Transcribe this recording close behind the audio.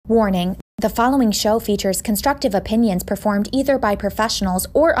Warning: the following show features constructive opinions performed either by professionals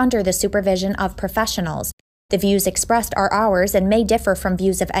or under the supervision of professionals. The views expressed are ours and may differ from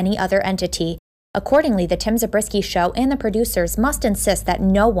views of any other entity. Accordingly, the Tim Zabriskie Show and the producers must insist that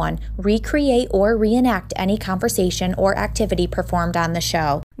no one recreate or reenact any conversation or activity performed on the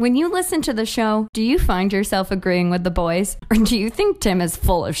show. When you listen to the show, do you find yourself agreeing with the boys? Or do you think Tim is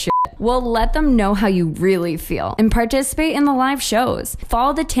full of shit? Well, let them know how you really feel and participate in the live shows.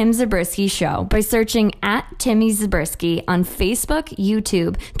 Follow the Tim Zabriskie Show by searching at Timmy Zabriskie on Facebook,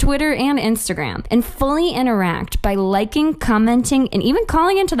 YouTube, Twitter, and Instagram, and fully interact by liking, commenting, and even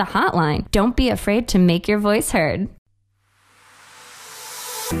calling into the hotline. Don't be afraid to make your voice heard.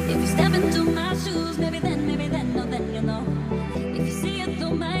 If you step into my shoes, maybe then, no, then you'll know. If you see it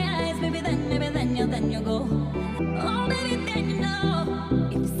through my eyes, maybe then you'll go. Oh, maybe then you know.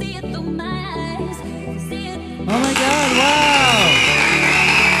 If you see it through my eyes, if you see it. Oh my God! Wow!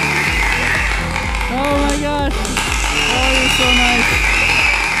 Oh my gosh! Oh, you're so nice.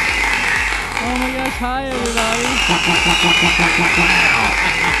 Oh my gosh! Hi, everybody.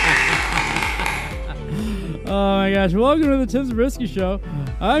 Oh my gosh! Welcome to the Tim Zabriskie Show.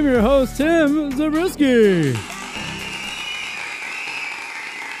 I'm your host, Tim Zabriskie.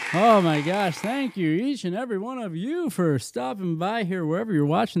 Oh my gosh, thank you, each and every one of you, for stopping by here wherever you're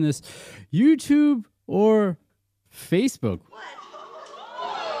watching this, YouTube or Facebook.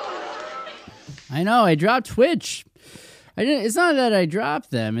 I know, I dropped Twitch. It's not that I dropped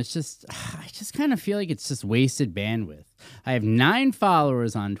them, it's just, I just kind of feel like it's just wasted bandwidth. I have 9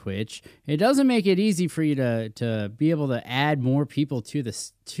 followers on Twitch. It doesn't make it easy for you to be able to add more people to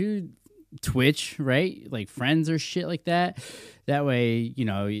Twitch, right? Like friends or shit like that. That way, you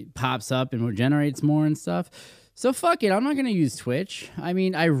know, it pops up and generates more and stuff. So fuck it, I'm not gonna use Twitch. I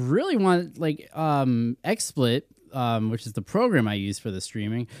mean, I really want like XSplit, which is the program I use for the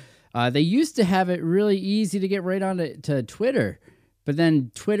streaming. They used to have it really easy to get right onto Twitter, but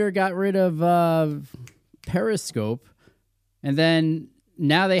then Twitter got rid of Periscope, and then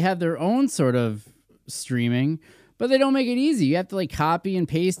now they have their own sort of streaming. But they don't make it easy. You have to like copy and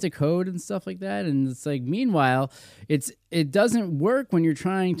paste a code and stuff like that. And it's like, meanwhile, it doesn't work when you're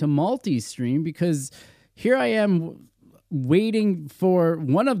trying to multi-stream, because here I am waiting for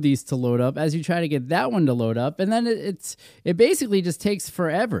one of these to load up as you try to get that one to load up, and then it basically just takes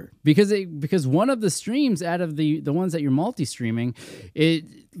forever because one of the streams out of the ones that you're multi-streaming,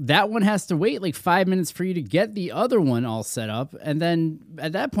 that one has to wait like 5 minutes for you to get the other one all set up, and then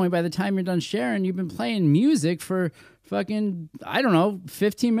at that point, by the time you're done sharing, you've been playing music for fucking, I don't know,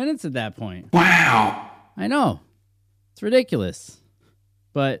 15 minutes at that point. Wow. I know. It's ridiculous.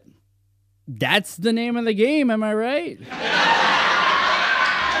 But that's the name of the game, am I right?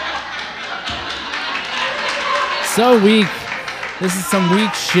 So weak. This is some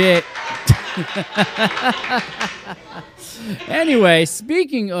weak shit. Anyway,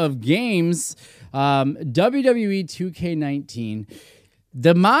 speaking of games, WWE 2K19.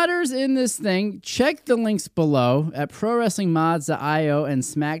 The modders in this thing, check the links below at ProWrestlingMods.io and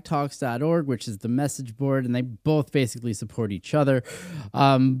SmackTalks.org, which is the message board, and they both basically support each other.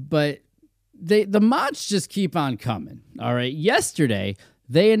 But the mods just keep on coming. All right. Yesterday,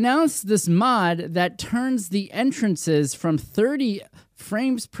 they announced this mod that turns the entrances from 30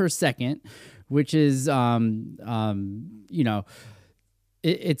 frames per second, which is, you know,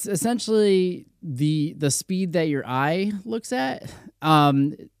 it's essentially the speed that your eye looks at.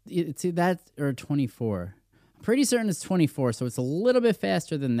 It's that or 24. I'm pretty certain it's 24, so it's a little bit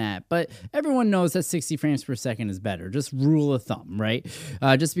faster than that. But everyone knows that 60 frames per second is better. Just rule of thumb, right?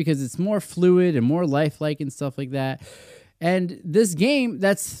 Just because it's more fluid and more lifelike and stuff like that. And this game,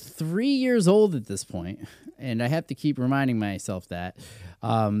 that's 3 years old at this point, and I have to keep reminding myself that.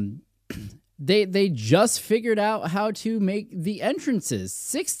 They just figured out how to make the entrances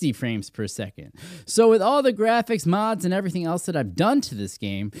 60 frames per second. So with all the graphics, mods, and everything else that I've done to this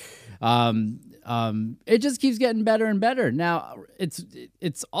game, it just keeps getting better and better. Now,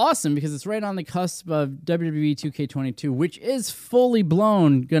 it's awesome because it's right on the cusp of WWE 2K22, which is fully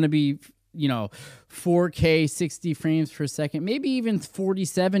blown going to be, you know, 4K 60 frames per second, maybe even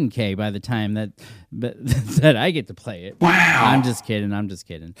 47K by the time that I get to play it. Wow. I'm just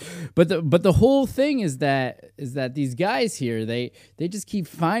kidding. But the whole thing is that these guys here, they just keep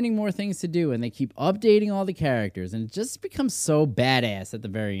finding more things to do, and they keep updating all the characters, and it just becomes so badass at the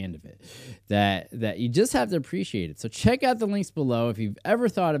very end of it that you just have to appreciate it. So check out the links below if you've ever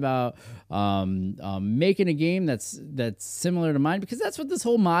thought about making a game that's similar to mine, because that's what this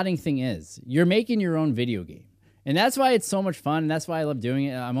whole modding thing is. You're making your own video game. And that's why it's so much fun, and that's why I love doing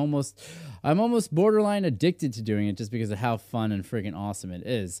it. I'm almost I'm almost borderline addicted to doing it just because of how fun and freaking awesome it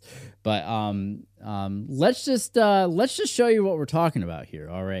is. But let's just show you what we're talking about here.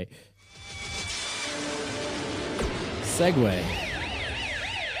 All right. Segue.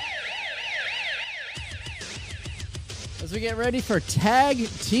 As we get ready for tag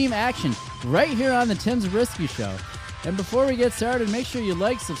team action right here on the Tim Zabriskie Show. And before we get started, make sure you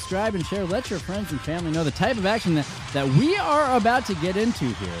like, subscribe, and share. Let your friends and family know the type of action that we are about to get into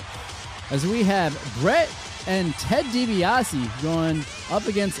here. As we have Brett and Ted DiBiase going up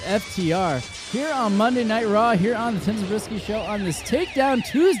against FTR here on Monday Night Raw, here on the Tim Zabriskie Show on this Takedown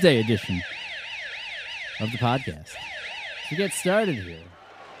Tuesday edition of the podcast. To get started here.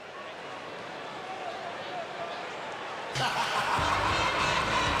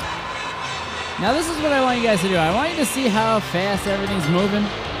 Now this is what I want you guys to do. I want you to see how fast everything's moving.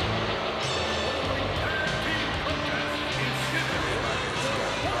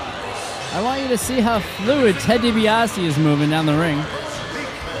 I want you to see how fluid Ted DiBiase is moving down the ring.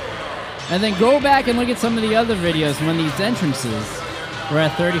 And then go back and look at some of the other videos when these entrances were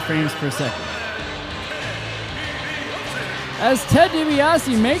at 30 frames per second. As Ted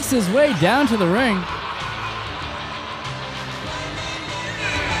DiBiase makes his way down to the ring,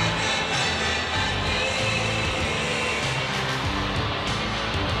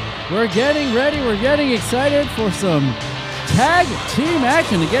 we're getting ready, we're getting excited for some tag team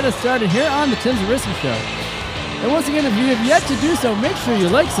action to get us started here on the Tim Zabriskie Show. And once again, if you have yet to do so, make sure you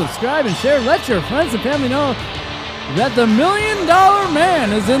like, subscribe, and share. Let your friends and family know that the $1 Million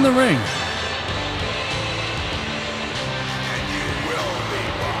Man is in the ring.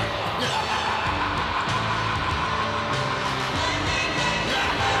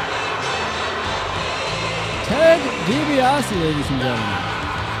 Ted DiBiase, ladies and gentlemen.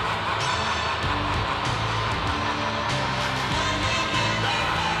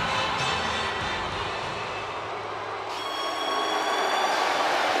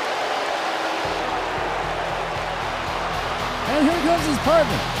 And here comes his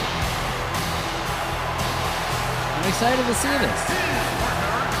partner. I'm excited to see this.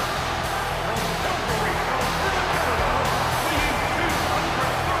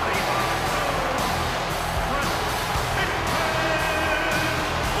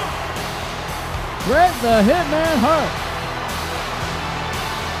 Bret the Hitman Hart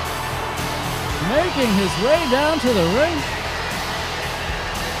making his way down to the ring.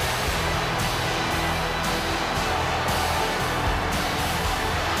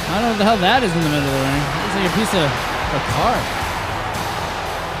 I don't know what the hell that is in the middle of the ring. It's like a piece of a car.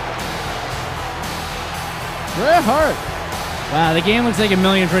 Bret Hart. Wow, the game looks like $1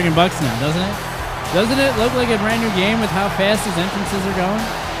 million freaking bucks now, doesn't it? Doesn't it look like a brand new game with how fast his entrances are going?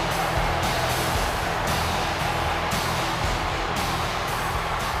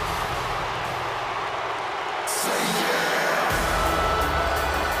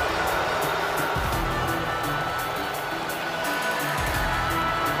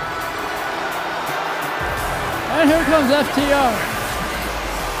 And here comes FTR.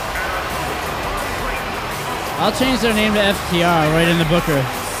 I'll change their name to FTR right in the Booker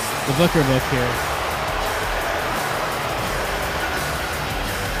book here.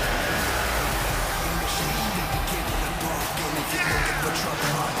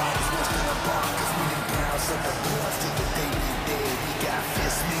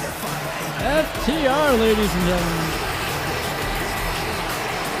 FTR, ladies and gentlemen.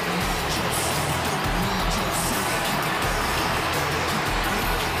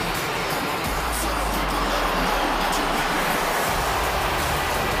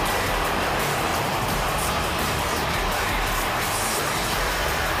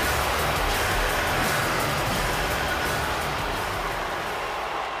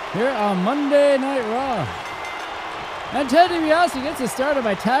 Here on Monday Night Raw. And Ted DiBiase gets it started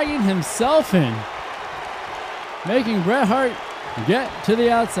by tagging himself in, making Bret Hart get to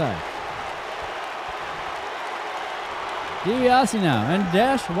the outside. DiBiase now, and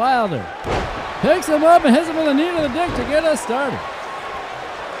Dash Wilder picks him up and hits him with a knee to the dick to get us started.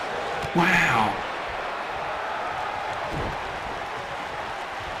 Wow.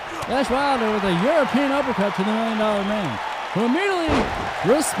 Dash Wilder with a European uppercut to the $1 Million Man, who immediately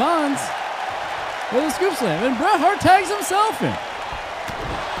responds with a scoop slam, and Bret Hart tags himself in.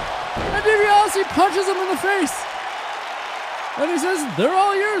 And DiBiase punches him in the face. And he says, "They're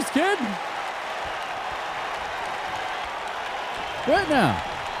all yours, kid." Bret now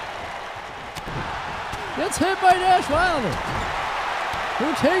gets hit by Dash Wilder,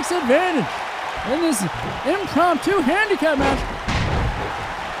 who takes advantage in this impromptu handicap match.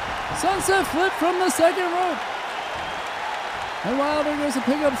 Sunset flip from the second rope. And Wilder goes to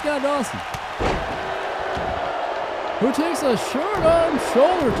pick up Scott Dawson. who takes a short arm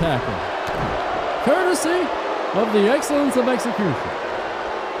shoulder tackle, courtesy of the excellence of execution.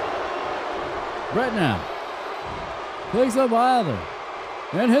 Brett now picks up Wilder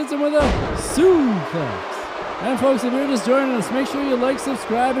and hits him with a suplex. And folks, if you're just joining us, make sure you like,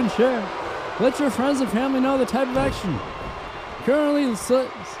 subscribe, and share. Let your friends and family know the type of action currently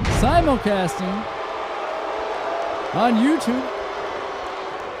simulcasting on YouTube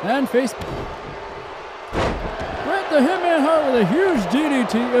and Facebook. Bret the Hitman Hart with a huge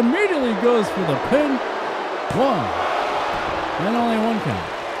DDT immediately goes for the pin. 1. And only 1 count.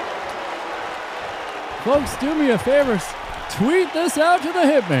 Folks, do me a favor. Tweet this out to the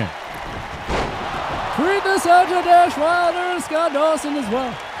Hitman. Tweet this out to Dash Wilder and Scott Dawson as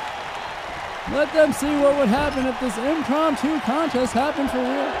well. Let them see what would happen if this impromptu contest happened for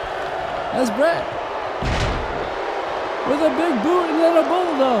real. As Bret, with a big boot and then a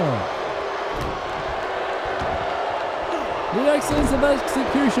bulldog. The excellence of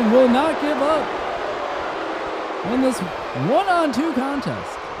execution will not give up in this 1-on-2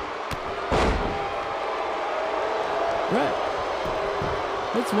 contest. Bret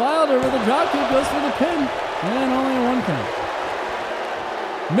hits Wilder with a dropkick, goes for the pin, and only a 1 count.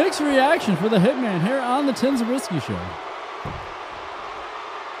 Mixed reaction for the Hitman here on the Tim Zabriskie Show.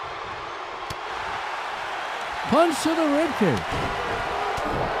 Punch to the ribcage.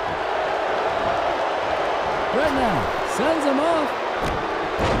 Bret now sends him off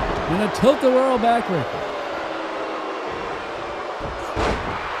in a tilt-the-world backbreaker.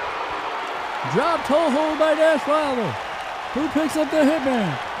 Drop toe hold by Dash Wilder, who picks up the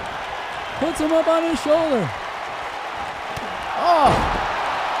Hitman, puts him up on his shoulder. Oh,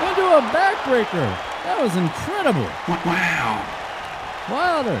 into a backbreaker. That was incredible. Wow.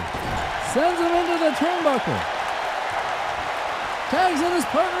 Wilder sends him into the turnbuckle. Tags in his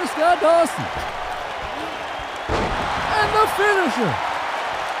partner, Scott Dawson. And the finisher.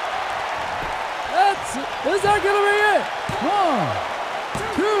 Is that going to be it?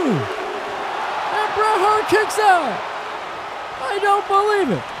 1, 2. And Bret Hart kicks out. I don't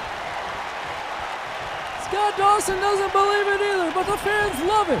believe it. Scott Dawson doesn't believe it either, but the fans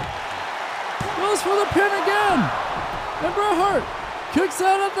love it. Goes for the pin again. And Bret Hart kicks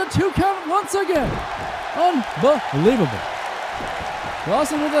out at the 2 count once again. Unbelievable.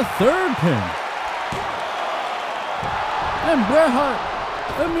 Dawson with a 3rd pin. And Bret Hart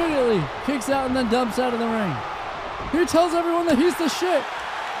immediately kicks out and then dumps out of the ring. He tells everyone that he's the shit.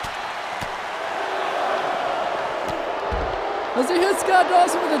 As he hits Scott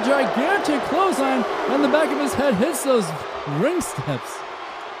Dawson with a gigantic clothesline, and the back of his head hits those ring steps.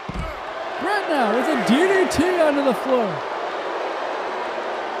 Bret now with a DDT onto the floor.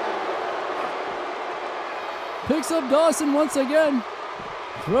 Picks up Dawson once again,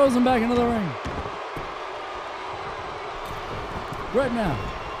 throws him back into the ring. Bret now.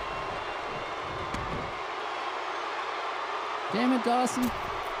 Damn it, Dawson.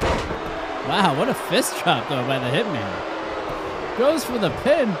 Wow, what a fist drop though by the Hitman. Goes for the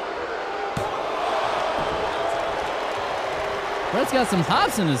pin. Bret's got some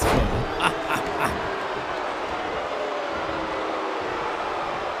hops in his foot.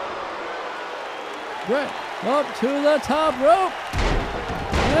 Bret up to the top rope.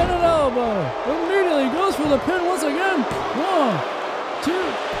 And an elbow. Immediately goes for the pin once again. 1, 2.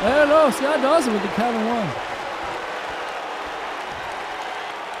 And oh, Scott Dawson with the count of 1.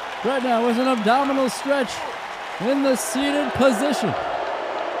 Bret now with an abdominal stretch in the seated position.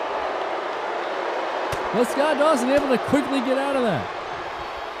 But Scott Dawson able to quickly get out of that.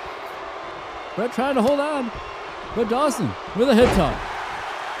 Bret trying to hold on, but Dawson with a hip toss.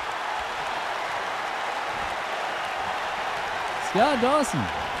 Scott Dawson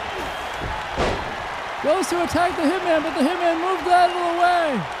goes to attack the Hitman, but the Hitman moved out of the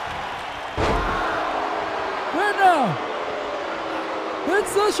way. Bret now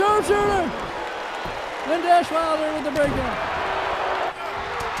hits the sharpshooter. And Dash Wilder with the breakdown.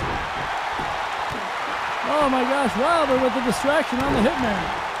 Oh my gosh, Wilder with the distraction on the Hitman.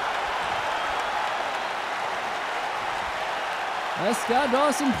 As Scott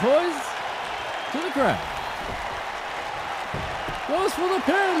Dawson poised to the crowd. Goes for the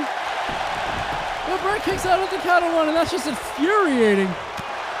pin. But Bret kicks out at the count of 1, and that's just infuriating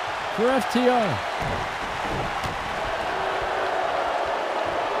for FTR.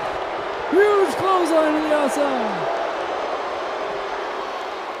 Huge clothesline to the outside.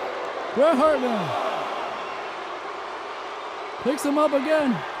 Bret Hart now picks him up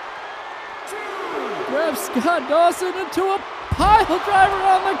again. Grabs Scott Dawson into a pile driver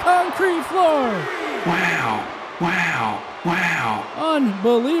on the concrete floor. Wow. Wow. Wow.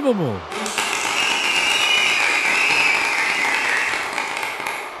 Unbelievable.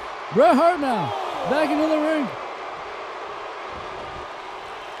 Bret Hart now, back into the ring.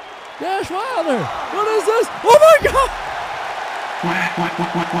 Dash Wilder, what is this? Oh my God!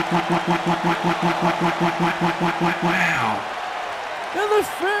 Wow. And the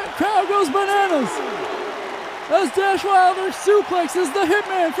crowd goes bananas as Dash Wilder suplexes the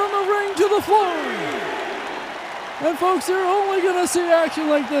Hitman from the ring to the floor. And folks, you're only gonna see action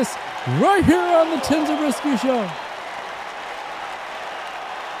like this right here on the Tim Zabriskie Show.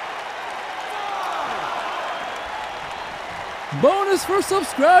 Bonus for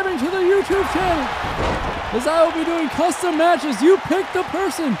subscribing to the YouTube channel, as I will be doing custom matches. You pick the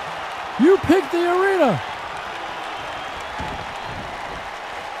person, you pick the arena.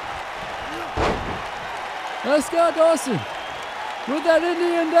 That's Scott Dawson with that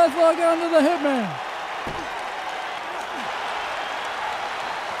Indian Deathlock onto the Hitman.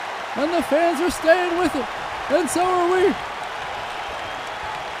 And the fans are staying with it, and so are we.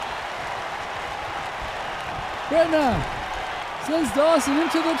 Right now, sends Dawson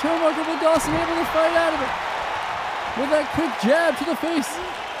into the turnbuckle, but Dawson able to fight out of it with that quick jab to the face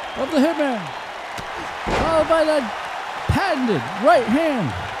of the Hitman, followed by that patented right hand.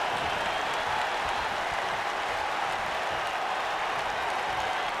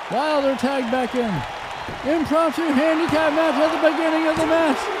 Wilder tagged back in. Impromptu handicap match at the beginning of the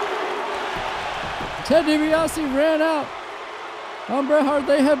match. Ted DiBiase ran out on Bret Hart.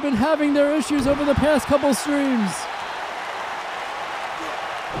 They have been having their issues over the past couple streams.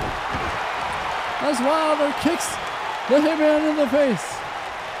 As Wilder kicks the Hitman in the face.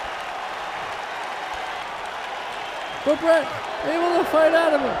 But Bret able to fight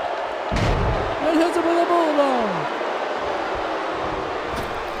out of it. And hits him with a bulldog.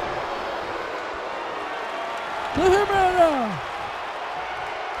 The Hitman now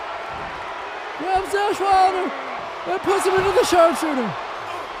grabs Dash Wilder and puts him into the sharpshooter.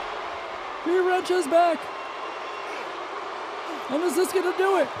 He wrenches back. And is this gonna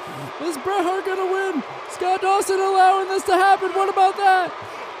do it? Is Bret Hart gonna win? Scott Dawson allowing this to happen. What about that?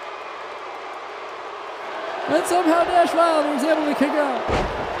 And somehow Dash Wilder is able to kick out.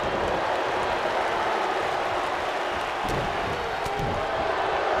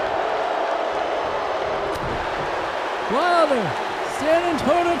 Wilder standing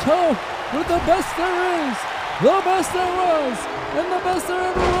toe-to-toe with the best there is, the best there was, and the best there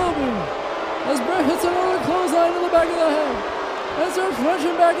ever will be. As Bret hits another clothesline to the back of the head and starts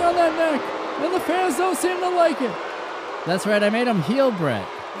wrenching back on that neck, and the fans don't seem to like it. That's right, I made him heel Bret.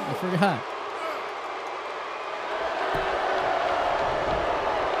 I forgot.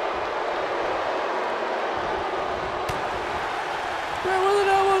 Bret with an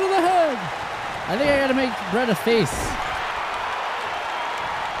elbow to the head. I think I gotta make Bret a face.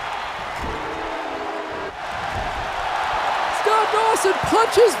 Scott Dawson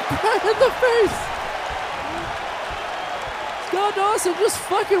punches Bret in the face. Scott Dawson just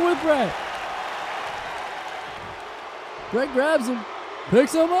fucking with Bret. Bret grabs him,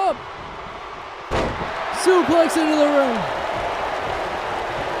 picks him up, suplex into the ring.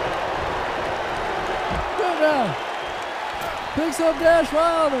 Bret now picks up Dash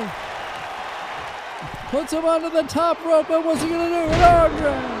Wilder, puts him onto the top rope, and what's he gonna do? An arm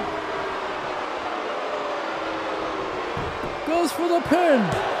drag. Goes for the pin.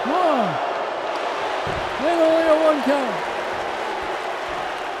 One. And only a 1 count.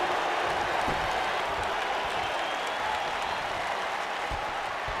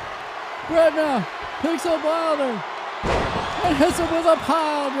 Bret now picks up Wilder and hits him with a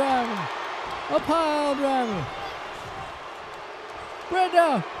pile driver. A pile driver. Bret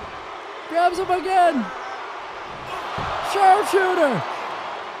now grabs him again. Sharpshooter.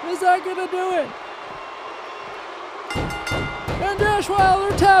 Is that gonna do it? And Dash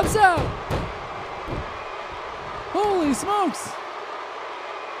Wilder taps out. Holy smokes.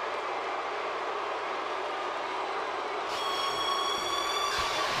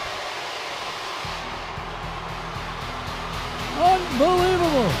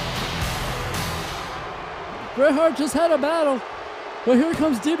 Unbelievable. Bret Hart just had a battle, but here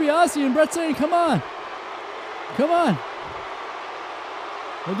comes DiBiase and Bret saying, come on. Come on.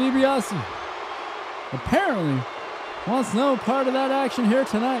 Well, DiBiase apparently wants no part of that action here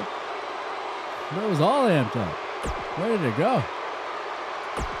tonight. Bret was all amped up, ready to go.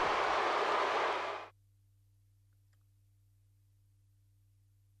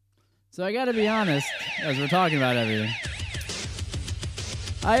 So I gotta be honest, as we're talking about everything,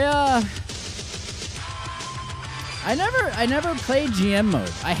 I never played GM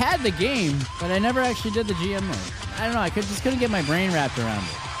mode. I had the game, but I never actually did the GM mode. I don't know, I just couldn't get my brain wrapped around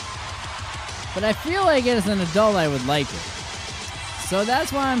it. But I feel like as an adult I would like it. So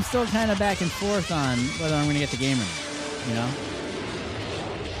that's why I'm still kind of back and forth on whether I'm going to get the game or not, you know?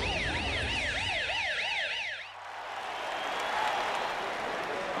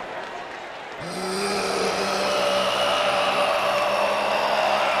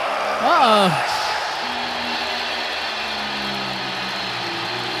 Uh-oh.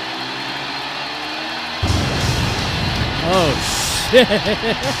 Oh, shit.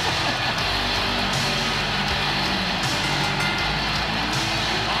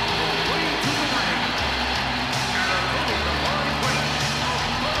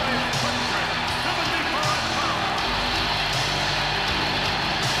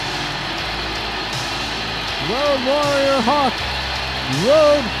 Road Warrior Hawk,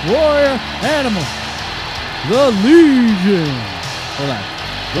 Road Warrior Animal, the Legion. Hold on.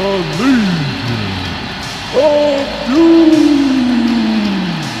 The Legion of Doom.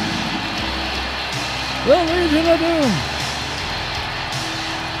 The Legion of Doom.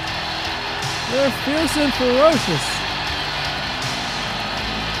 They're fierce and ferocious.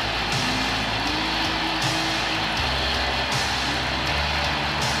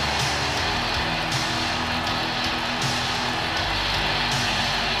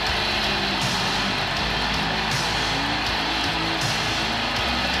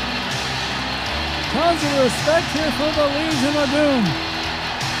 Tons of respect here for the Legion of Doom.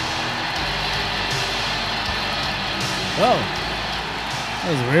 Oh, that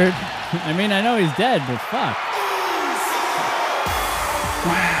was weird. I mean, I know he's dead, but fuck.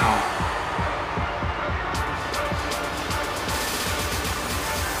 Wow.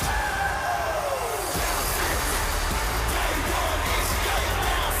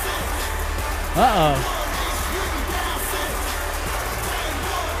 Uh-oh.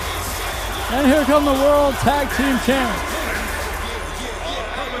 And here come the World Tag Team Champs.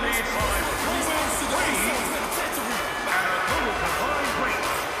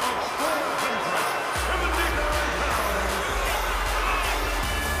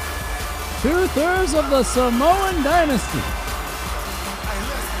 Two-thirds of the Samoan Dynasty.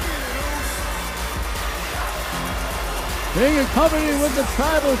 Being accompanied with the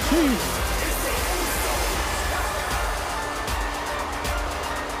Tribal Chief.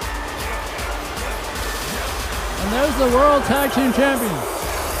 And there's the World Tag Team Champions.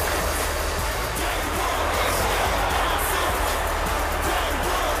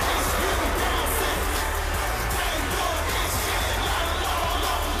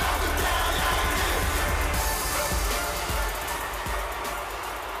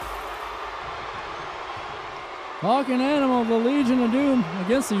 Hawk and Animal, the Legion of Doom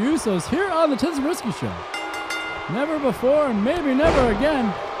against the Usos here on the Tim Zabriskie Show. Never before and maybe never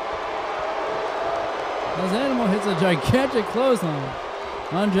again. As Animal hits a gigantic clothesline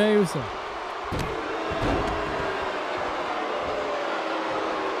on Jey Uso.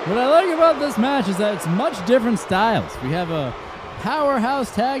 What I like about this match is that it's much different styles. We have a powerhouse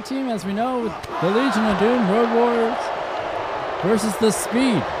tag team, as we know, with the Legion of Doom, Road Warriors, versus the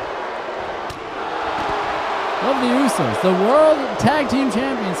Speed of the Usos, the World Tag Team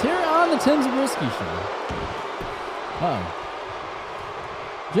Champions, here on the Tim Zabriskie Show. Uh-oh.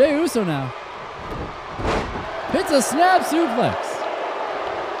 Jey Uso now hits a snap suplex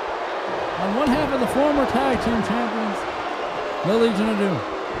on one half of the former tag team champions, the Legion of Doom.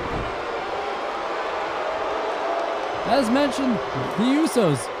 As mentioned, the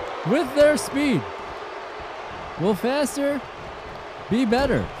Usos, with their speed, will faster, be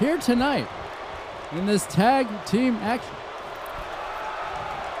better here tonight in this tag team action.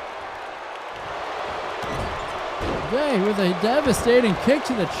 Jey with a devastating kick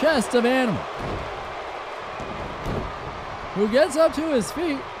to the chest of Animal, who gets up to his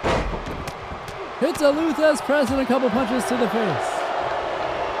feet, hits a Luthez press and a couple punches to the face.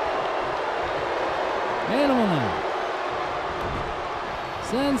 Animal now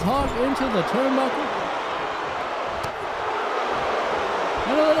sends Hawk into the turnbuckle.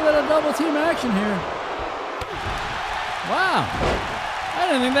 And a little bit of double team action here. Wow. I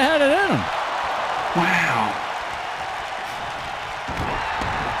didn't think they had it in them. Wow.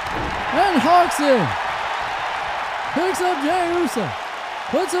 And Hawk's in. Picks up Jey Uso.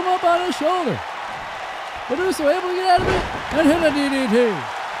 Puts him up on his shoulder. But Uso able to get out of it and hit a DDT.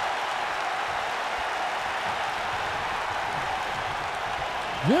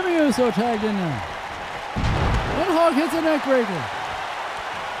 Jimmy Uso tagged in now. And Hawk hits a neck breaker.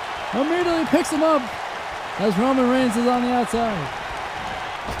 Immediately picks him up as Roman Reigns is on the outside.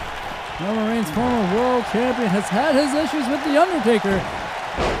 Roman Reigns, former world champion, has had his issues with The Undertaker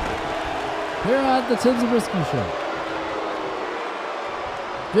here at the Tim Zabriskie Show.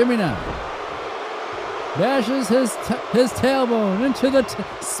 Jimmy now bashes his tailbone into the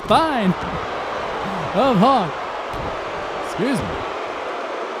spine of Hawk. Excuse me.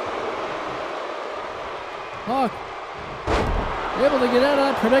 Hawk able to get out of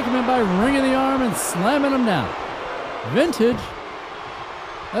that predicament by wringing the arm and slamming him down. Vintage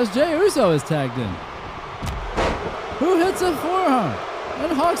as Jey Uso is tagged in. Who hits a forearm?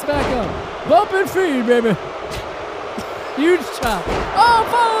 And Hawk's back up. Bump and feed, baby. Huge chop. Oh,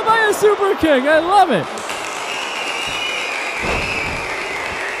 followed by a super kick. I love it.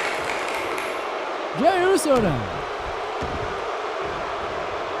 Jey Uso now.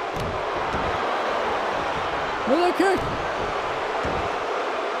 With a kick.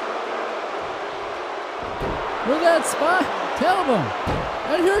 With that spot, tailbone.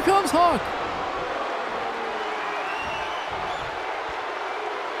 And here comes Hawk.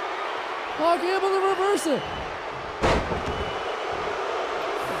 Hawk able to reverse it.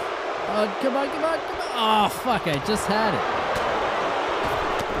 Come on. Oh, fuck, I just had it.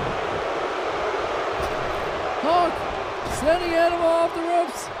 Hawk sending Animal off the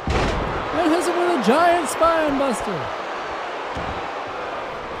ropes. And hits him with a giant spine buster.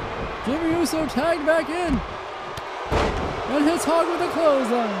 Jimmy Uso tagged back in. And hits Hawk with a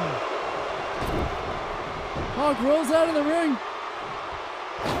clothesline. Hawk rolls out of the ring.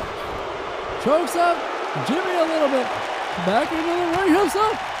 Chokes up Jimmy a little bit. Back into the ring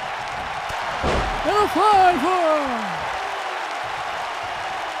himself. And a flying forearm.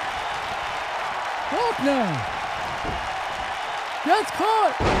 Hawk now. Gets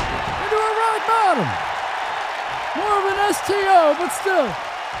caught into a rock bottom. More of an STO, but still.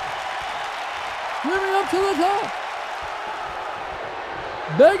 Jimmy up to the top.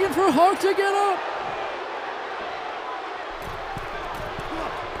 Begging for Hawk to get up.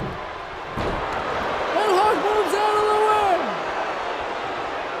 And Hawk moves out of the way.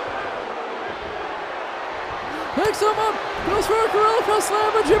 Picks him up. Goes for a Gorilla Press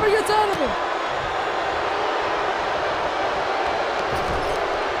Slam, but Jimmy gets out of it.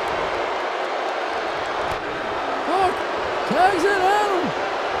 Hawk tags in Adam.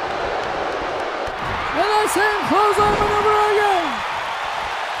 And that same clothesline maneuver again.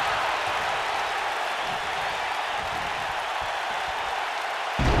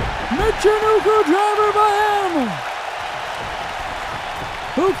 Michinoku driver by Animal,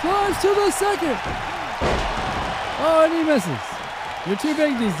 who climbs to the second. Oh, and he misses. You're too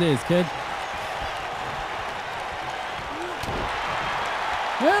big these days, kid.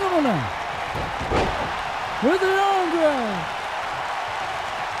 Animal now with the arm grab.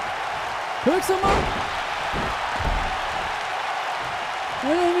 Picks him up.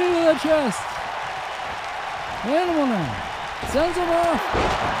 And a knee to the chest. Animal now sends him off.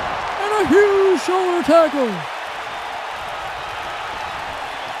 And a huge shoulder tackle.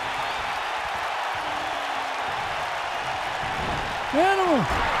 Animal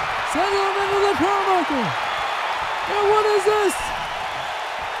sends him into the turnbuckle. And what is this?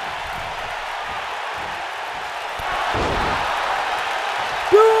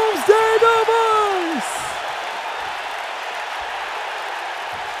 Doomsday Device!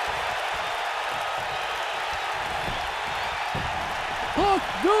 Hawk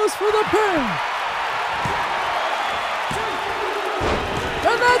goes for the pin.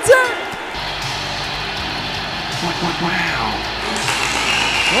 And that's it! Wow.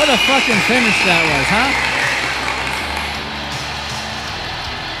 What a fucking finish that was, huh?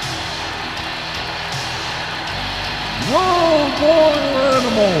 Road Warrior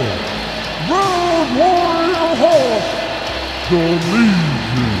Animal, Road Warrior Hawk, the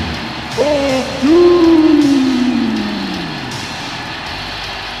Legion of Doom.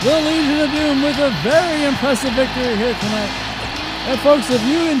 The Legion of Doom with a very impressive victory here tonight. And folks, if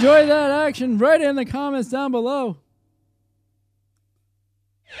you enjoyed that action, write it in the comments down below.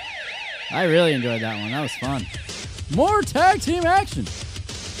 I really enjoyed that one. That was fun. More tag team action.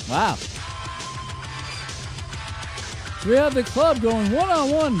 Wow. So we have the club going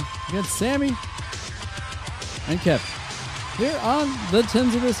one-on-one against Sammy and Kevin here on the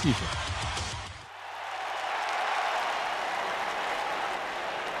Tim Zabriskie Show.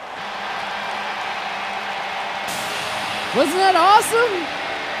 Wasn't that awesome?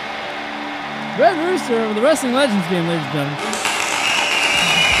 Red Rooster of the Wrestling Legends game, ladies and gentlemen.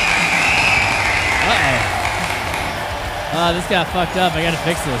 Uh-oh. This got fucked up. I gotta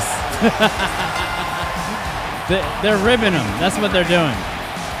fix this. They're ribbing him. That's what they're doing.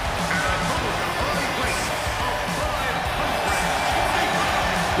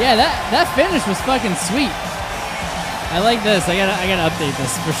 Yeah, that finish was fucking sweet. I like this. I gotta update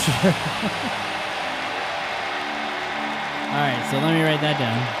this for sure. All right, so let me write that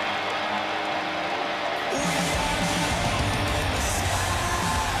down.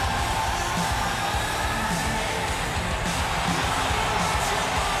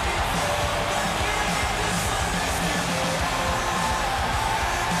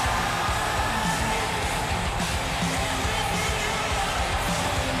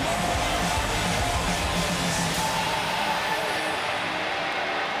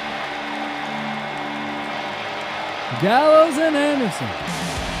 Gallows and Anderson.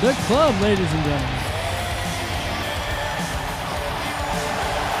 The club, ladies and gentlemen.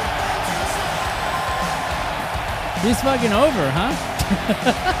 He's fucking over, huh?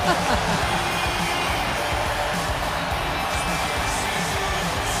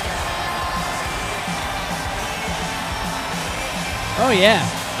 Oh yeah,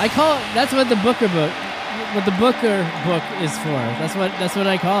 I call it. That's what the Booker book, what the Booker book is for. That's what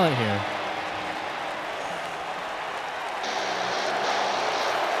I call it here.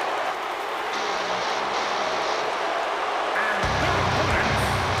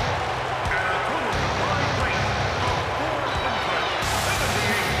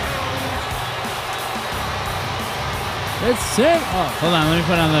 It's Sam. Oh, hold on. Let me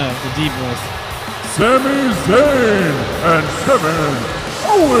put on the deep voice. Sami Zayn and Kevin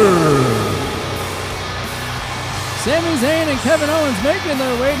Owens. Sami Zayn and Kevin Owens making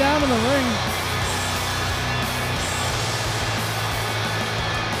their way down to the ring.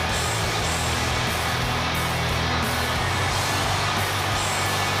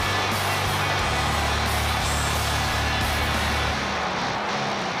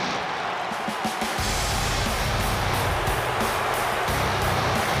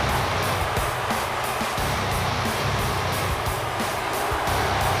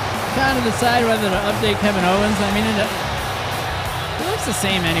 Trying to decide whether to update Kevin Owens. I mean, it looks the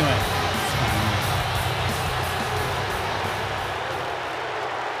same anyway. It's fine.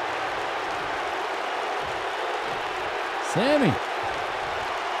 Sammy.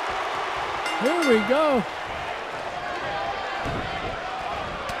 Here we go.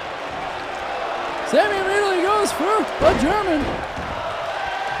 Sammy immediately goes for a German.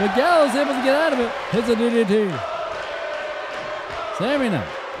 But Gallows able to get out of it. Hits a DDT. Sammy now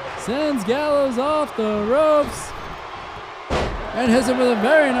sends Gallows off the ropes and hits him with a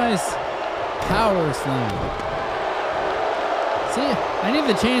very nice power slam. See, I need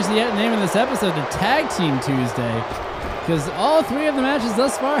to change the name of this episode to Tag Team Tuesday because all three of the matches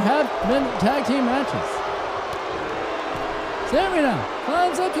thus far have been tag team matches. Sammy now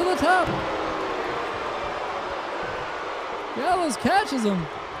climbs up to the top. Gallows catches him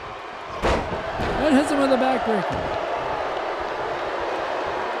and hits him with a backbreaker.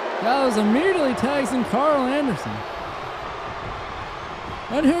 Gallows immediately tags in Carl Anderson.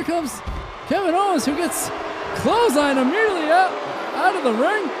 And here comes Kevin Owens, who gets clotheslined immediately out of the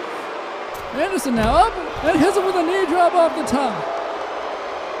ring. Anderson now up and hits him with a knee drop off the top.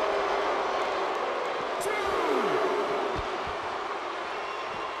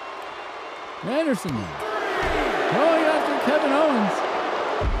 Anderson now going after Kevin Owens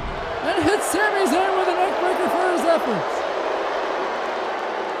and hits Sami Zayn with a neckbreaker for his efforts.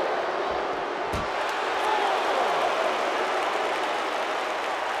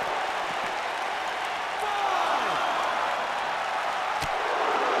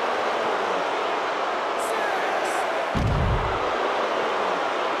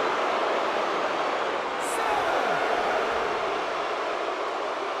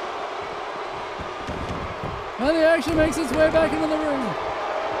 And the action makes its way back into the ring.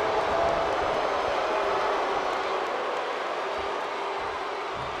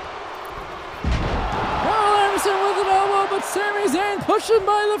 Carl Anderson with an elbow, but Sami Zayn pushed him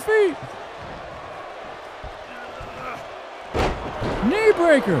by the feet. Knee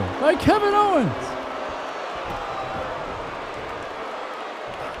breaker by Kevin Owens.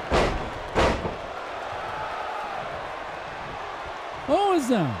 Owens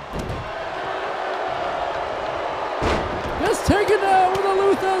down. Gets taken down with a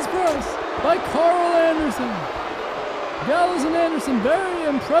Luthez press by Carl Anderson. Gallows and Anderson very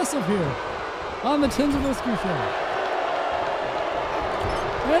impressive here on the Tins of Whiskey show.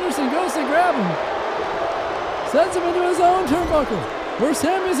 Anderson goes to grab him. Sends him into his own turnbuckle where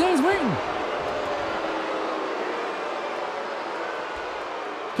Sami Zayn's waiting.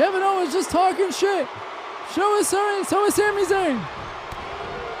 Kevin Owens just talking shit. So is Sami Zayn.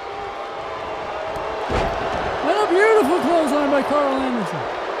 And a beautiful clothesline by Carl Anderson.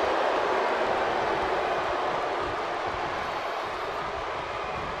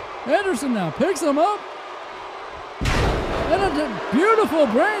 Anderson now picks him up. And a beautiful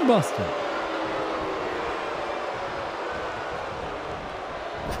brain buster.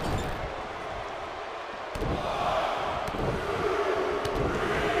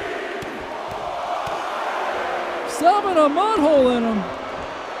 Stomping a mud hole in him.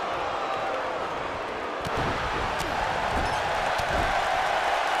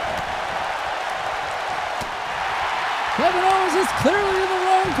 Kevin Owens is clearly in the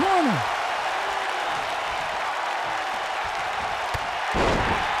wrong corner.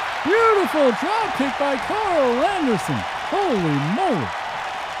 Beautiful drop kick by Carl Anderson. Holy moly.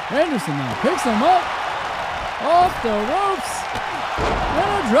 Anderson now picks him up. Off the ropes. And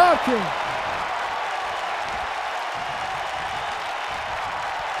a drop kick.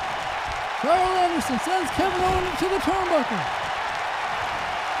 Carl Anderson sends Kevin Owens into the turnbuckle.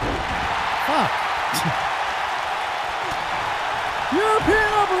 Fuck.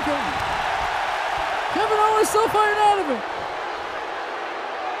 European uppercut. Kevin Owens still fighting out of it.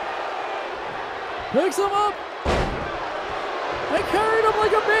 Picks him up and carried him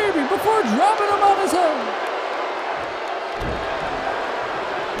like a baby before dropping him on his head.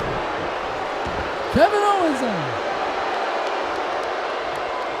 Kevin Owens on.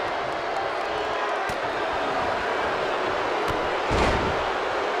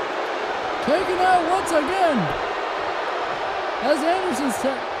 Taken out once again as Anderson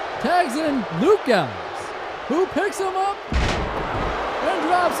tags in Luke Gallows, who picks him up and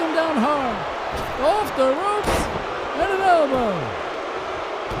drops him down hard. Off the ropes and an elbow.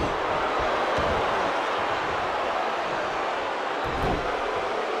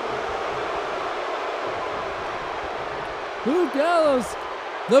 Luke Gallows,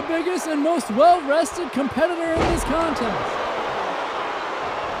 the biggest and most well-rested competitor in this contest.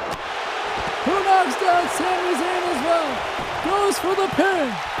 Who knocks down Sami Zayn as well. Goes for the pin.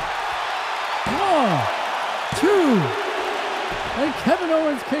 1, 2, and Kevin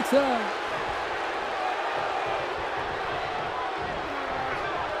Owens kicks out.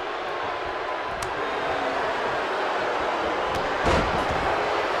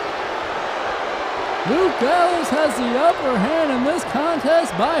 Luke Gallows has the upper hand in this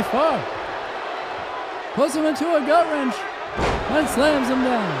contest by far. Puts him into a gut wrench and slams him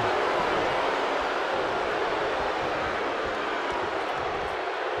down.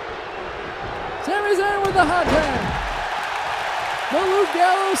 Sami Zayn with the hot tag. But Luke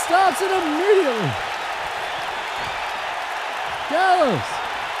Gallows stops it immediately. Gallows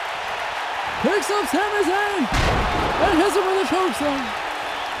picks up Sami Zayn and hits him with a chokeslam.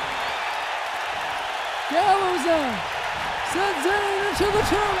 Gallows on. Sends Zayn into the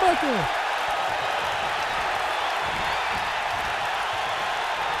turnbuckle.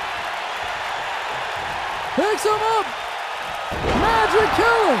 Picks him up. Magic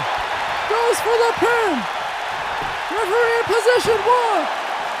Killer. Goes for the pin. Referee in position. 1,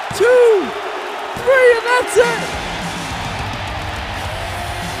 2, 3, and that's it.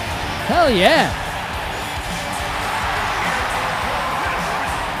 Hell yeah.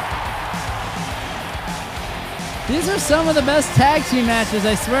 These are some of the best tag team matches,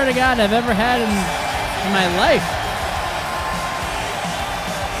 I swear to God, I've ever had in my life.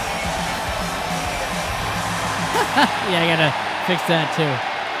 Yeah, I gotta fix that too.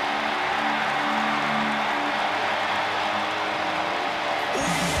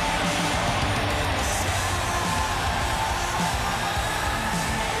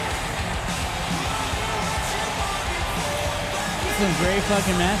 Some great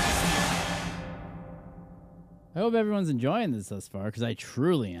fucking matches. I hope everyone's enjoying this thus far, because I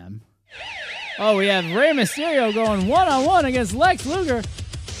truly am. Oh, we have Rey Mysterio going one-on-one against Lex Luger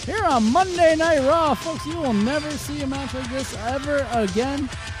here on Monday Night Raw. Folks, you will never see a match like this ever again,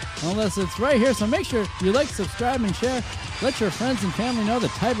 unless it's right here. So make sure you like, subscribe, and share. Let your friends and family know the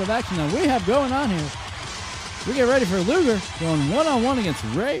type of action that we have going on here. We get ready for Luger going one-on-one against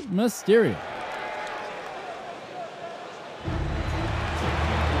Rey Mysterio.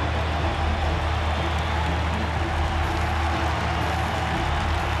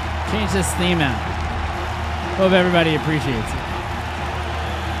 Change this theme out. Hope everybody appreciates it.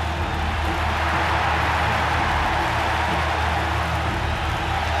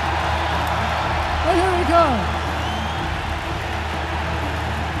 And here we come.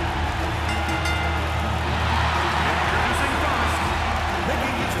 Introducing first,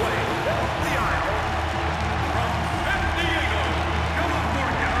 making his way up the aisle from San Diego,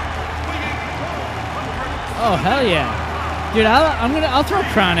 California, weighing 100. Oh hell yeah. Dude, I'll throw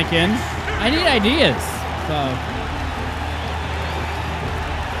Chronic in. I need ideas. So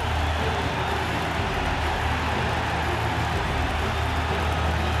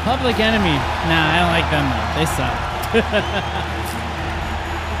Public Enemy. Nah, I don't like them though. They suck.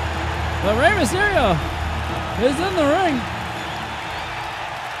 But Rey Mysterio is in the ring.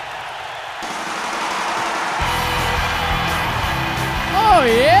 Oh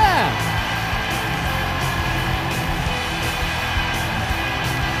yeah!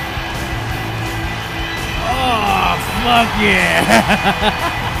 Oh, fuck yeah!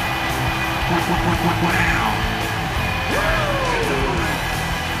 Wow.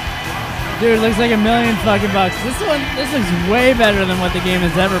 Dude, it looks like $1 million fucking bucks. This looks way better than what the game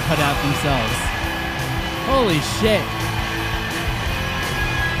has ever put out themselves. Holy shit.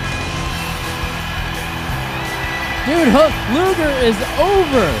 Dude, Luger is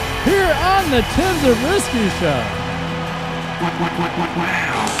over here on the Tim Zabriskie Show.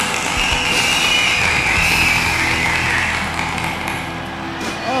 Wow.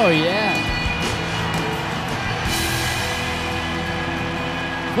 Oh, yeah.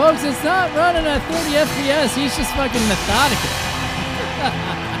 Folks, it's not running at 30 FPS. He's just fucking methodical.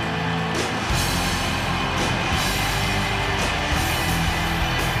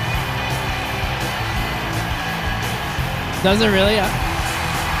 Does it really?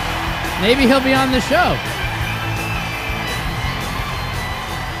 Maybe he'll be on the show.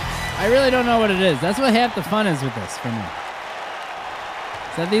 I really don't know what it is. That's what half the fun is with this for me.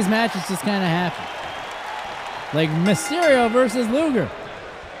 Is that these matches just kind of happen. Like Mysterio versus Luger.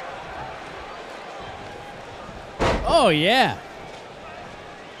 Oh, yeah.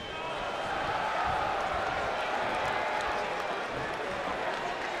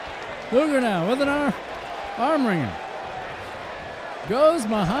 Luger now with an arm wringer. Goes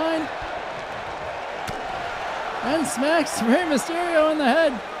behind and smacks Rey Mysterio in the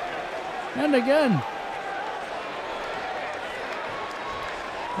head. And again.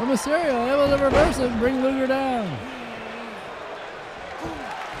 But Mysterio able to reverse it and bring Luger down.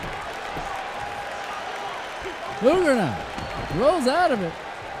 Luger now rolls out of it.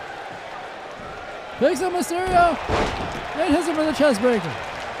 Picks up Mysterio and hits him with a chest breaker.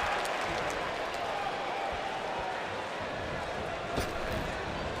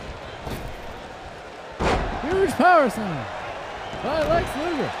 Huge power slam by Lex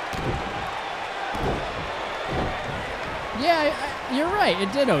Luger. Yeah, you're right.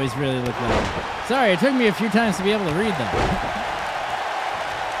 It did always really look like it. Sorry, it took me a few times to be able to read that.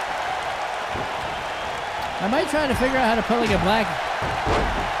 I might try to figure out how to put like a black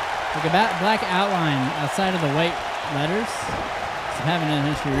outline outside of the white letters. I'm having an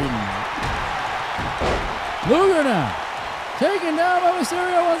issue reading that. Luger now, taken down by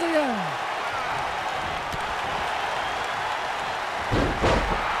Mysterio once again.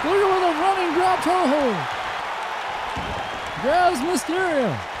 Luger with a running drop toe hold. Grabs Mysterio.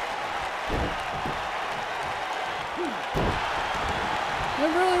 And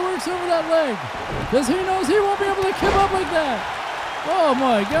really works over that leg. Because he knows he won't be able to keep up like that. Oh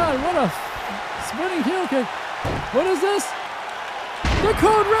my God, what a spinning heel kick. What is this? The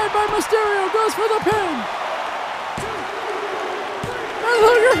code red by Mysterio goes for the pin. And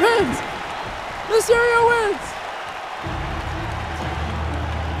Luger wins. Mysterio wins.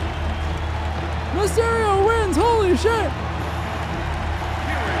 Mysterio wins, holy shit.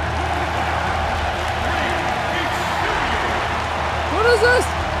 What is this?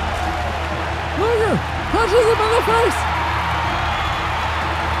 Luger punches him in the face.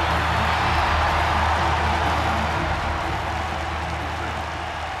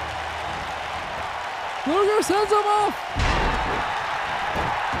 Luger sends him off.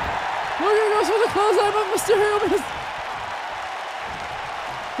 Luger goes for the clothesline, but Mysterio misses.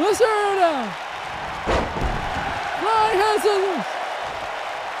 Mysterio down. Flying head scissors.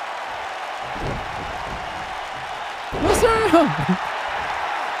 Mysterio.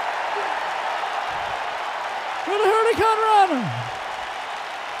 With a Hurricane Rana.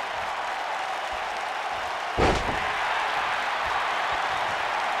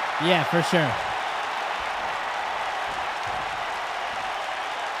 Yeah, for sure.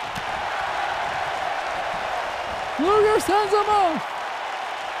 Luger sends him off.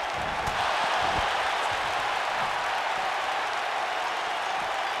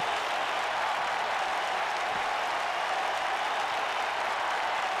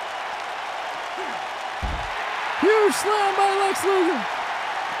 Huge slam by Lex Luger.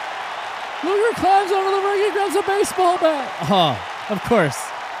 Luger climbs onto the ring and grabs a baseball bat. Oh, of course.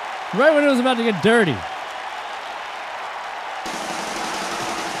 Right when it was about to get dirty.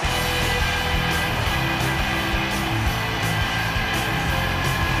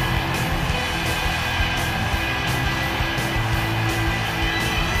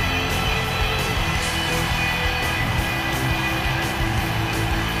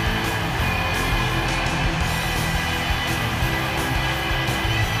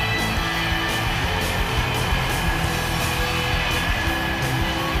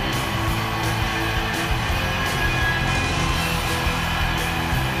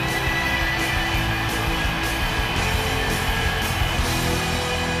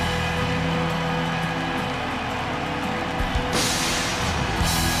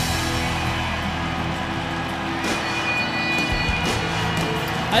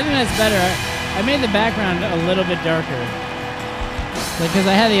 I think that's better. I made the background a little bit darker. Like, because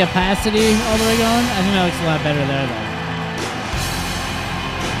I had the opacity all the way going. I think that looks a lot better there, though.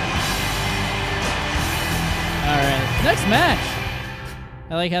 Alright, next match.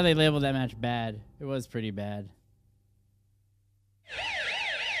 I like how they labeled that match bad. It was pretty bad.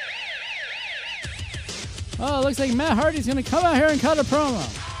 Oh, it looks like Matt Hardy's gonna come out here and cut a promo.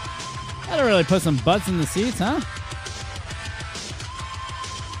 That'll really put some butts in the seats, huh?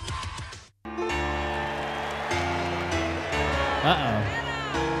 Uh-oh.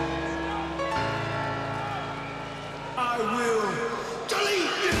 I will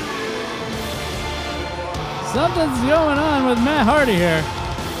delete you. Something's going on with Matt Hardy here.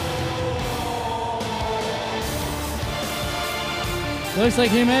 Looks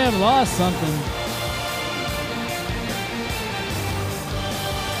like he may have lost something.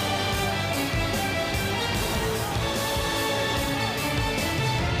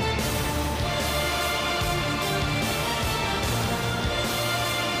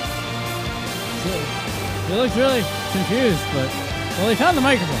 He looks really confused, but well, he found the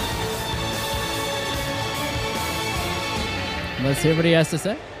microphone. Let's hear what he has to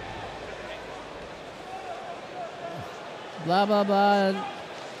say. Blah, blah, blah.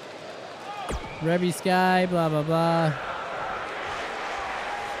 Rebby Sky, blah, blah, blah.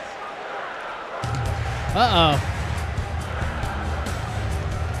 Uh-oh.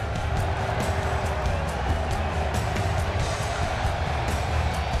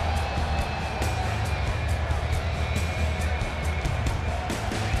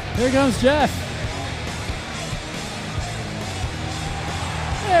 Here comes Jeff.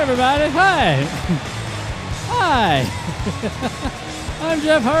 Hey, everybody. Hi. Hi. I'm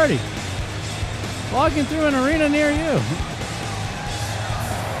Jeff Hardy. Walking through an arena near you.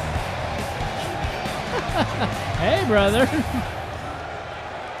 Hey, brother.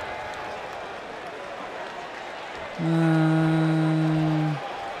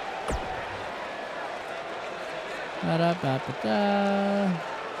 Ba-da-ba-ba-da.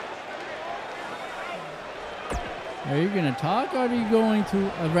 Are you going to talk or are you going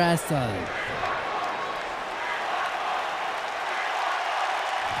to wrestle?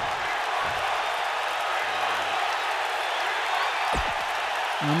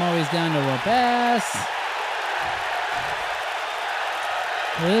 I'm always down to whoop ass.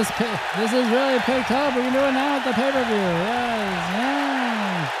 This is really picked up. We can do it now at the pay-per-view. Yes,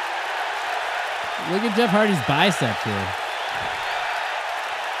 yeah. Look at Jeff Hardy's bicep here.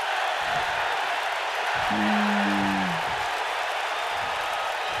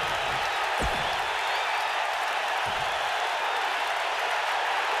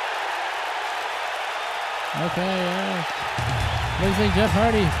 Okay, yeah. Looks like Jeff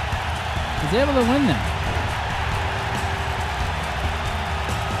Hardy is able to win that.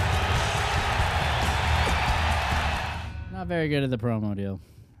 Not very good at the promo deal.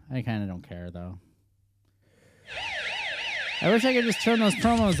 I kind of don't care, though. I wish I could just turn those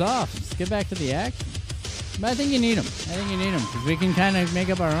promos off. Just get back to the act. But I think you need them. Because we can kind of make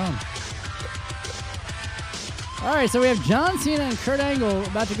up our own. All right, so we have John Cena and Kurt Angle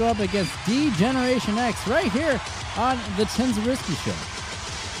about to go up against D-Generation X right here on the Tim Zabriskie Show.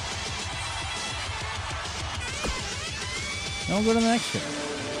 Don't go to the next show.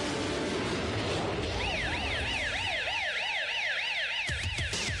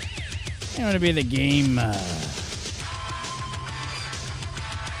 I'm going to be the game.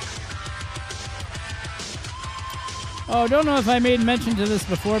 Oh, don't know if I made mention to this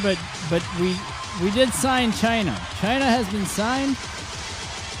before, but we did sign China. China has been signed,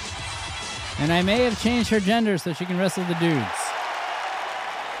 and I may have changed her gender so she can wrestle the dudes.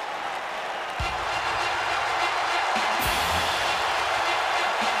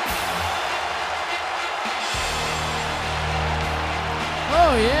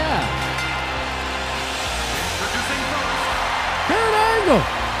 Oh, yeah. Kurt Angle.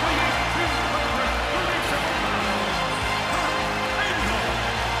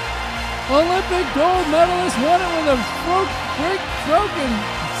 Olympic gold medalist won it with a broken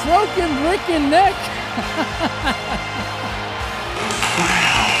freaking neck.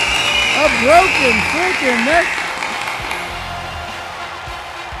 A broken freaking neck.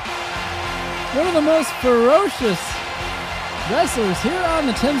 One of the most ferocious wrestlers here on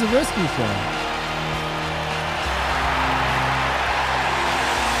the Tim Zabriskie Show.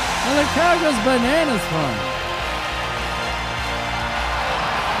 And the crowd goes bananas for him.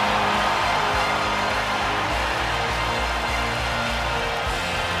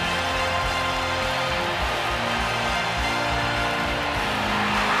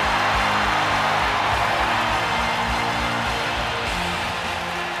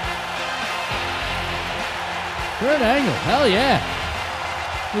 Kurt Angle, hell yeah.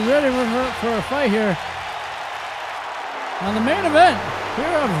 He's ready for a fight here. On the main event here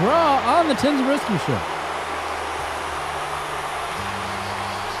of Raw on the Tim Zabriskie Show.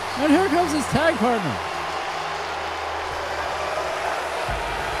 And here comes his tag partner.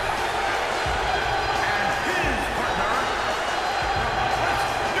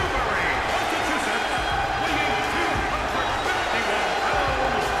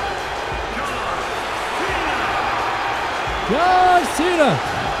 John Cena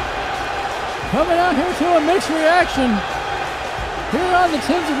coming out here to a mixed reaction here on the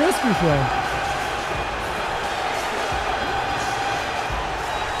Tim Zabriskie Show.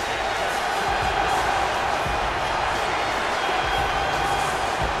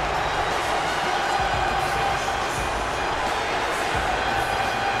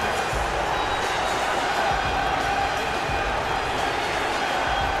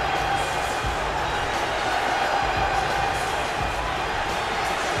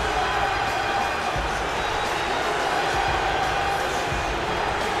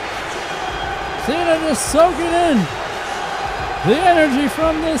 Cena just soaking in the energy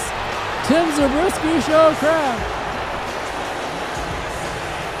from this Tim Zabriskie Show crowd.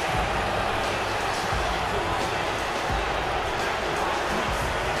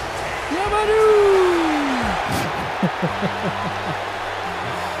 Yabadoo!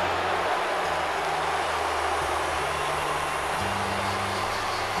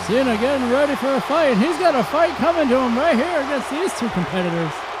 Cena getting ready for a fight, and he's got a fight coming to him right here against these two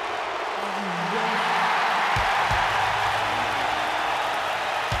competitors.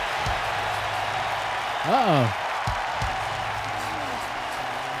 Uh-oh.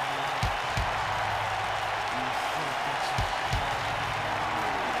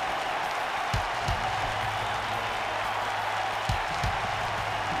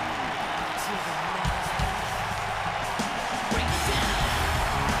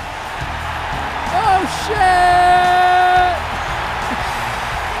 Oh, shit!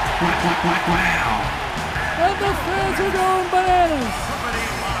 Wow. And the fans are going bananas.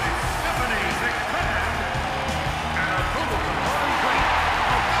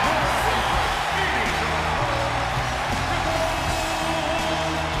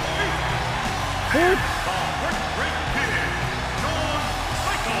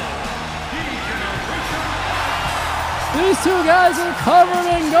 These two guys are covered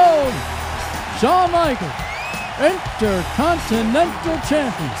in gold. Shawn Michaels, Intercontinental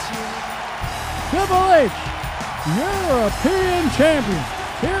Champion. Triple H, European Champion.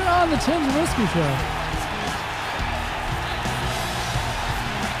 Here on the Tim Zabriskie Show.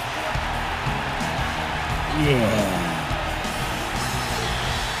 Yeah.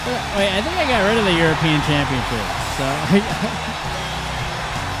 Wait, I think I got rid of the European Championship. So.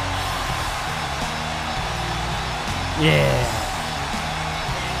 Yeah.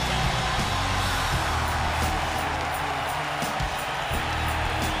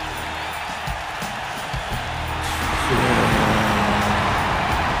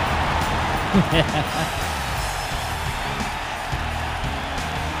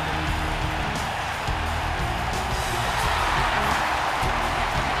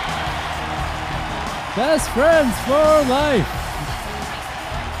 Best friends for life.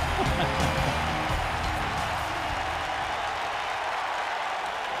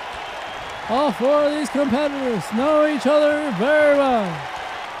 All four of these competitors know each other very well.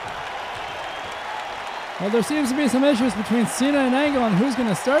 Well, there seems to be some issues between Cena and Angle on who's going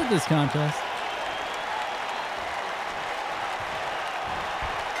to start this contest.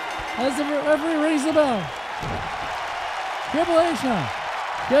 As the referee rings the bell, Triple H now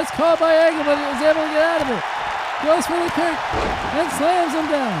gets caught by Angle, but is able to get out of it. Goes for the kick and slams him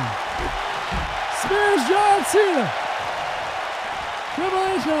down. Spears John Cena. Triple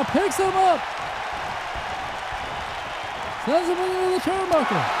H now picks him up. Sends him into the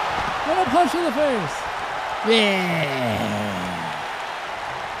turnbuckle. And a punch in the face. Yeah.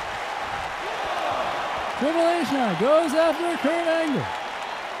 Triple H now goes after Kurt Angle.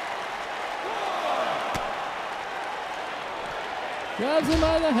 Grabs him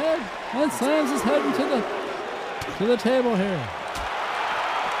by the head and slams his head into the table here.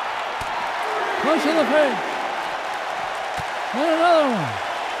 Punch in the face. And another one.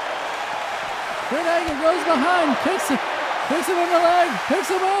 Kurt Angle goes behind, kicks him in the leg, picks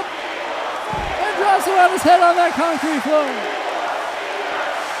him up, and drops him on his head on that concrete floor.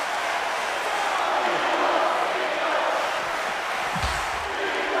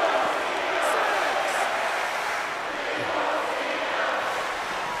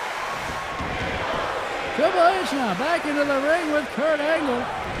 Triple H now back into the ring with Kurt Angle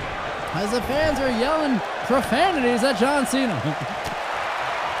as the fans are yelling profanities at John Cena.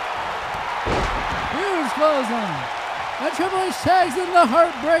 Huge clothesline. And Triple H tags in the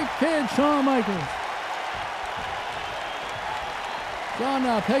Heartbreak Kid, Shawn Michaels. Shawn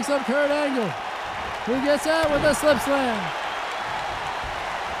now picks up Kurt Angle, who gets out with a slip slam.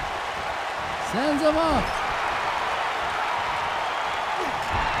 Sends him off.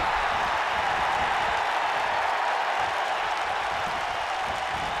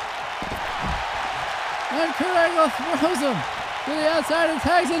 And Kurt Angle throws him to the outside and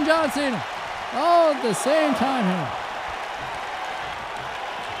tags in John Cena. All at the same time here.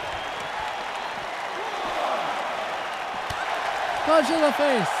 Punch in the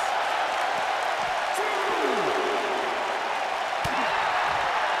face.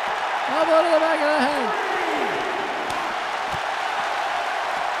 Elbow to the back of the head.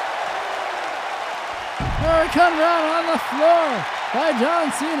 Hurricane Run on the floor by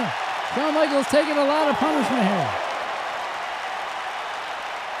John Cena. Shawn Michaels taking a lot of punishment here.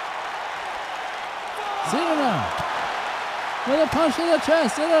 Cena now with a punch to the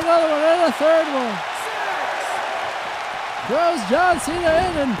chest and another one and a third one. Throws John Cena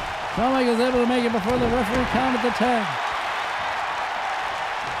in and Shawn Michaels able to make it before the referee counted the 10.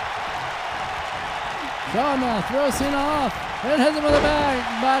 Shawn now throws Cena off and hits him with a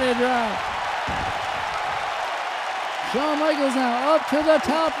body drop. Shawn Michaels now up to the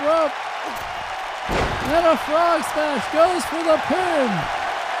top rope. And a frog splash goes for the pin.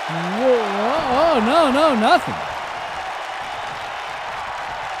 Whoa. Oh, no, nothing.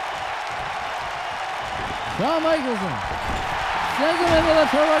 Shawn Michaels sends him into the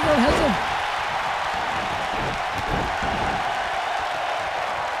turnbuckle and hits him.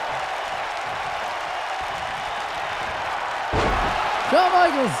 Shawn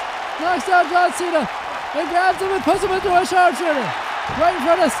Michaels knocks out John Cena and grabs him and puts him into a sharpshooter. Right in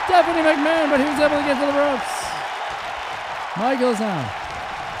front of Stephanie McMahon, but he was able to get to the ropes. Michaels now.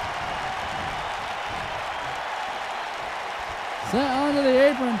 Sent onto the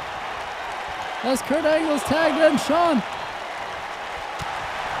apron. As Kurt Angle's tagged in Shawn.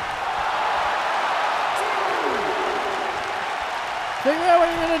 Figure out what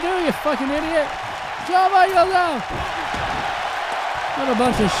you're going to do, you fucking idiot. Shawn Michaels out. What a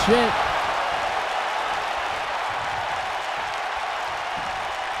bunch of shit.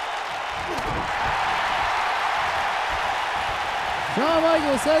 Shawn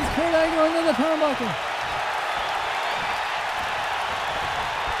Michaels sends Kurt Angle into the turnbuckle.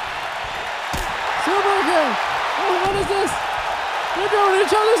 Super kick. Oh, what is this? They're doing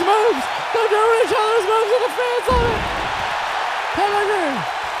each other's moves. They're doing each other's moves and the fans on it.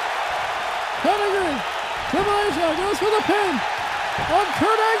 Pedigree. Triple H now goes for the pin. On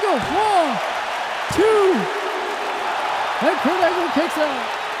Kurt Angle. 1, 2. And Kurt Angle kicks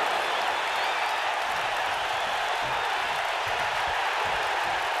out.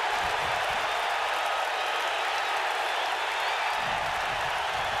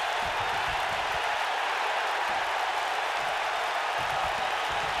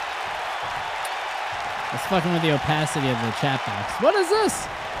 It's fucking with the opacity of the chat box. What is this?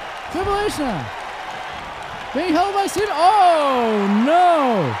 Triple H now. Being held by Cena. Oh,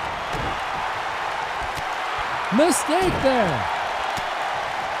 no. Mistake there.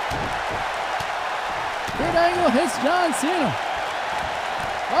 Kurt Angle hits John Cena.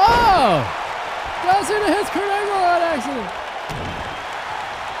 Oh! John Cena hits Kurt Angle on accident.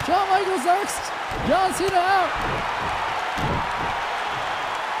 Shawn Michaels knocks John Cena out.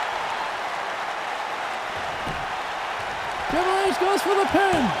 Triple H goes for the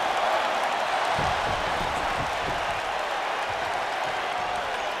pin.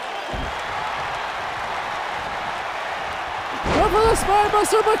 Go for the spine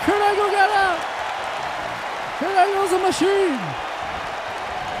buster, but Kurt Angle got out. Kurt Angle's a machine.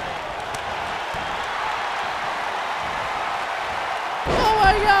 Oh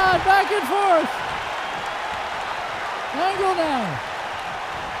my God, back and forth. Angle now.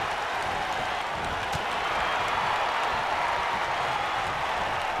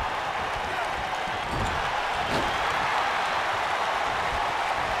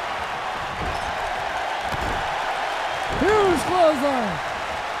 Huge clothesline.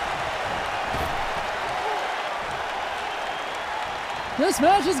 This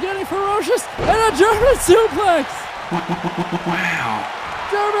match is getting ferocious and a German suplex. Wow.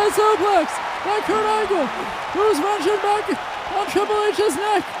 German suplex by Kurt Angle, who's wrenching back on Triple H's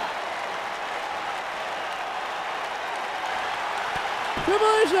neck.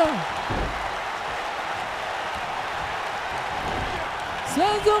 Triple H now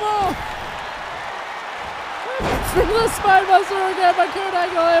sends him off. For the spinebuster again, but Kurt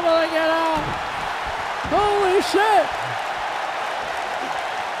Angle able to get out. Holy shit!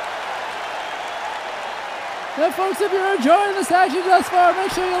 And folks, if you're enjoying this action thus far,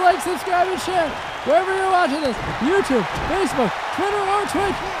 make sure you like, subscribe, and share. Wherever you're watching this, YouTube, Facebook, Twitter, or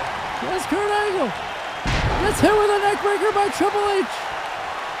Twitch. That's Kurt Angle. Gets hit with a neckbreaker by Triple H,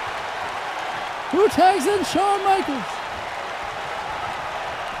 who tags in Shawn Michaels.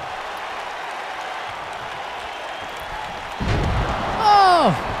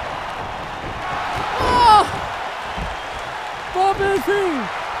 Oh! Oh! Bumping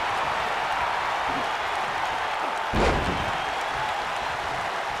feet.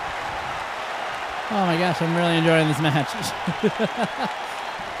 Oh my gosh, I'm really enjoying this match.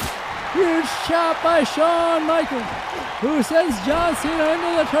 Huge chop by Shawn Michaels, who sends John Cena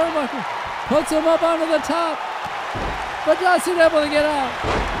into the turnbuckle, puts him up onto the top, but John Cena able to get out,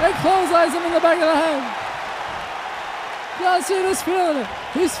 and clotheslines him in the back of the head. John Cena's feeling it.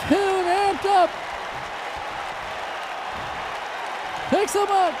 He's feeling amped up. Picks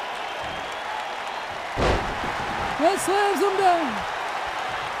him up, and slams him down.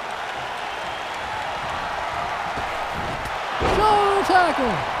 Shoulder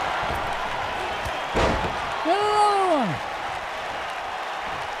tackle. And another one.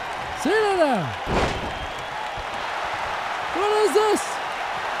 Cena down. What is this?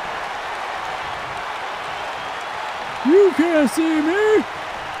 You can't see me.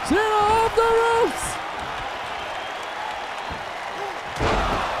 Cena off the ropes.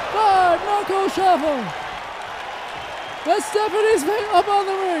 5 knuckle shuffle. That's Stephanie's up on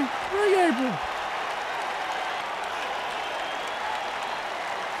the ring apron.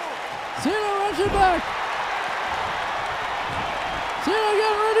 Cena wrenching back. Cena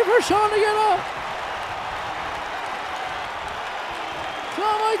getting ready for Shawn to get up.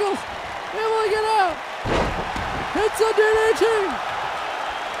 Shawn Michaels able to get out. Hits a DDT.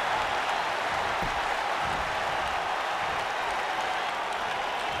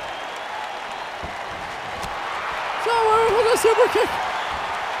 Shawn Michaels with a super kick.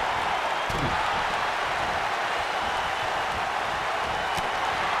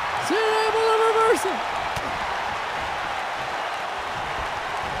 Cena able to reverse it.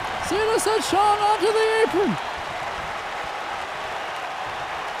 Cena sent Shawn onto the apron.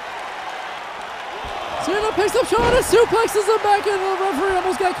 Cena picks up Shawn and suplexes him back in. The referee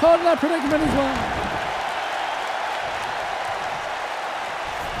almost got caught in that predicament as well.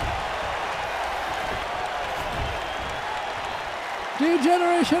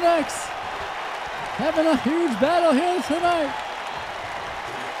 D-Generation X having a huge battle here tonight.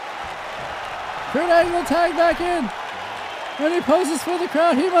 Kurt Angle tagged back in. When he poses for the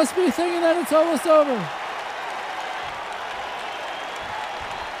crowd, he must be thinking that it's almost over.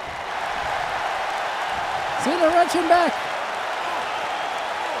 Cena wrenching back.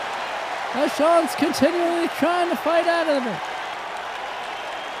 As Shawn's continually trying to fight out of it.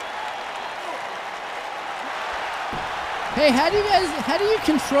 Hey, how do you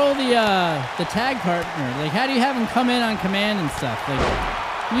control the tag partner? Like, how do you have him come in on command and stuff? Like,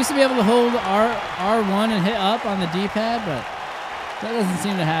 you used to be able to hold R1 and hit up on the D-pad, but that doesn't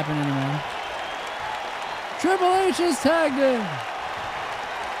seem to happen anymore. Triple H is tagged in.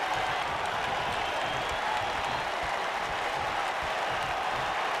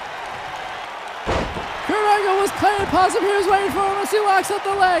 Kurt Angle was playing possum. He was waiting for him as he locks up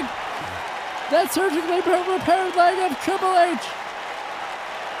the leg. That surgically repaired leg of Triple H.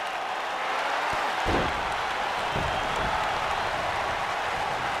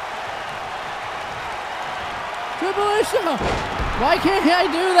 Triple H, why can't I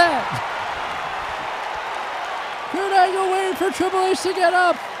do that? Kurt Angle waiting for Triple H to get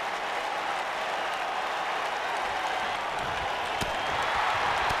up.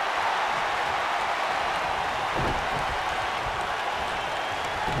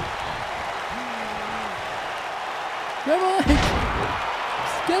 Triple H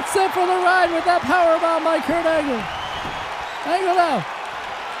gets set for the ride with that powerbomb by Kurt Angle. Angle now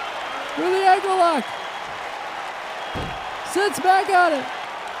with the ankle lock. Sits back on it.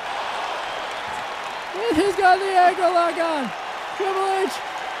 And he's got the ankle lock on. Triple H,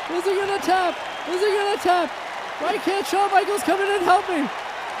 is he gonna tap? Is he gonna tap? Why can't Shawn Michaels come in and help me?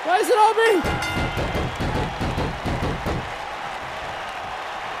 Why is it on me?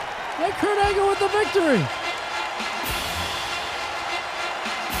 And Kurt Angle with the victory.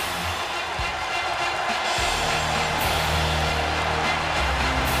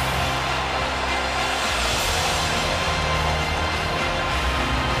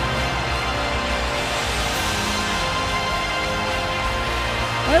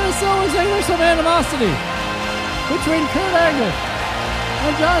 And it still looks like there's some animosity between Kurt Angle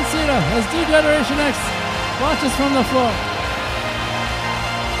and John Cena as D-Generation X Watch us from the floor.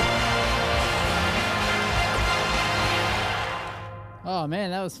 Oh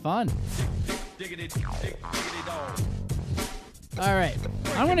man, that was fun. All right,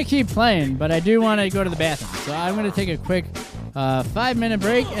 I'm gonna keep playing, but I do want to go to the bathroom, so I'm gonna take a quick 5-minute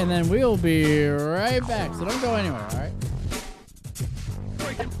break, and then we'll be right back. So don't go anywhere. All right.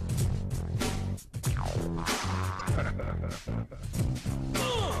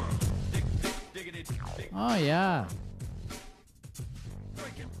 Oh yeah.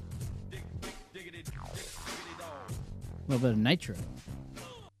 A little bit of nitro.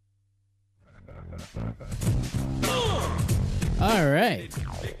 All right.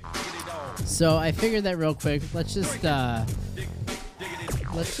 So I figured that real quick. Let's just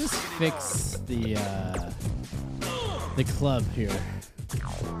fix the club here.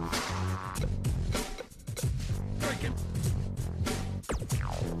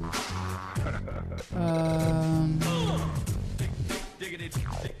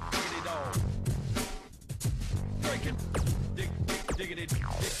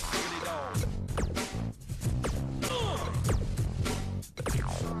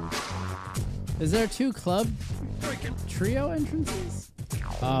 Is there 2 club trio entrances?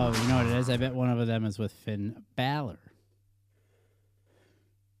 Oh, you know what it is? I bet one of them is with Finn Balor.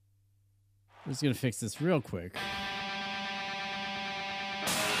 I'm just gonna fix this real quick.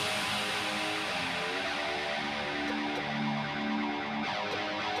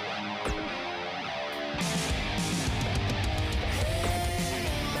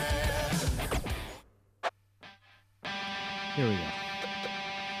 Here we go.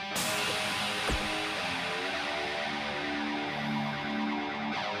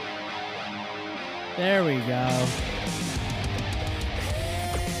 There we go.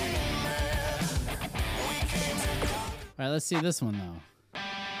 All right, let's see this one though.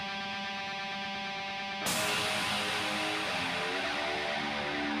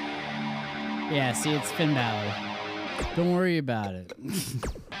 Yeah, see, it's Finn Balor. Don't worry about it.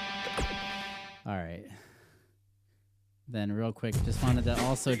 All right. Then real quick, just wanted to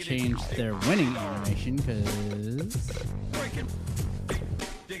also change their winning animation because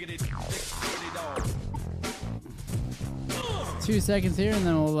 2 seconds here, and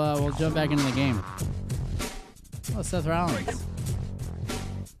then we'll jump back into the game. Oh, Seth Rollins.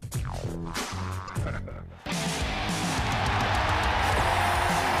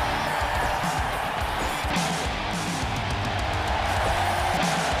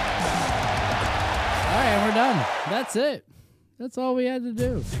 Alright, we're done. That's it. That's all we had to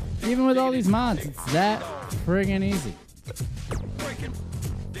do. Even with all these mods, it's that friggin' easy.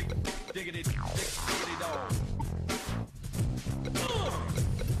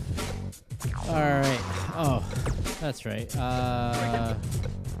 Alright. Oh, that's right.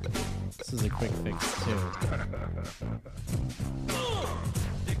 This is a quick fix, too.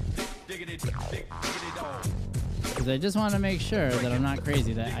 Because I just want to make sure that I'm not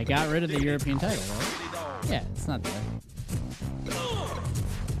crazy, that I got rid of the European title, right? Yeah, it's not there.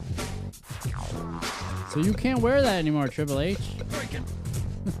 So you can't wear that anymore, Triple H.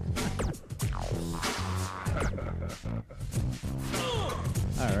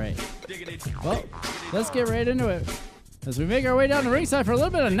 Alright. Well, let's get right into it as we make our way down to ringside for a little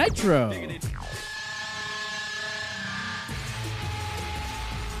bit of Nitro.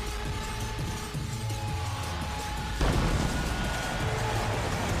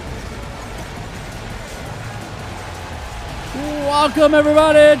 Welcome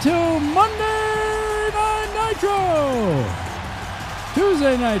everybody to Monday Night Nitro!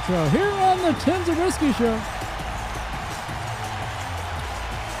 Tuesday Nitro here on the Tim Zabriskie Show.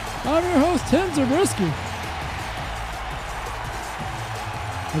 I'm your host, Tim Zabriskie.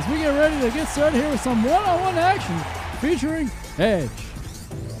 As we get ready to get started here with some one-on-one action featuring Edge.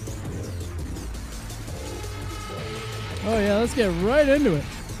 Oh yeah, let's get right into it.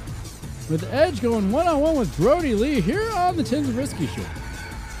 With Edge going one-on-one with Brody Lee here on the Tim Zabriskie Show.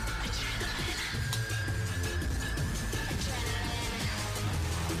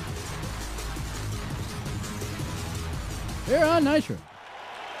 Here on Nitro.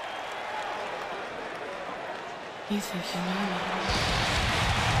 You think you know me?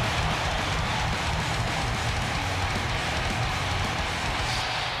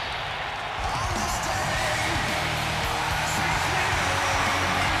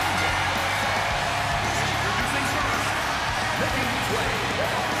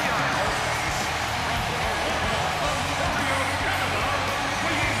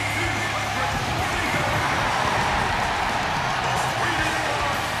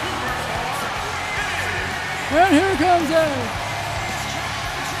 And here comes Edge.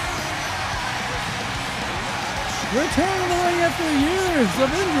 return to the ring after years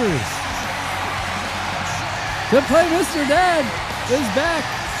of injuries. To play Mr. Dad is back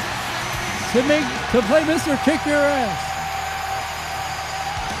to play Mr. Kick Your Ass.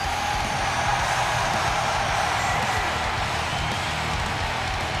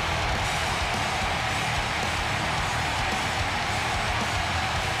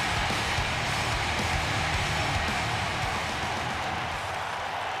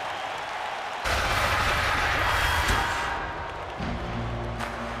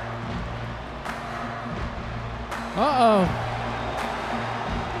 Uh-oh.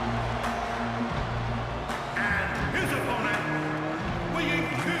 And his opponent, weighing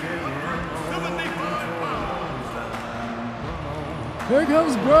 275 pounds. Here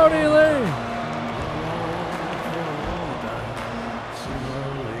comes Brody Lee.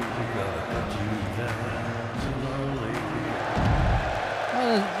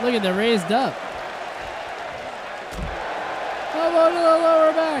 Oh, look at the raised up. Elbow to the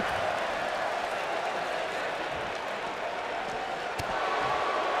lower back.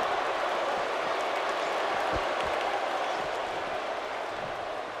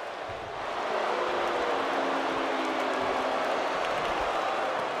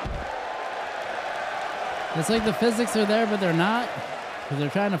 It's like the physics are there, but they're not. Because they're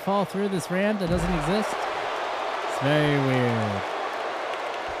trying to fall through this ramp that doesn't exist. It's very weird.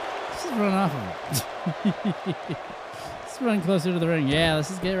 Let's just run off of it. Let's run closer to the ring. Yeah, let's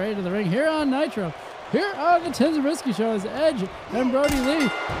just get right to the ring. Here on Nitro. Here on the Tim Zabriskie Show is Edge and Brody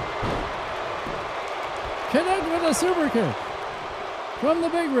Lee. Connect with a super kick from the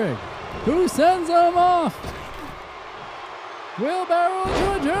big rig. Who sends them off? Wheelbarrow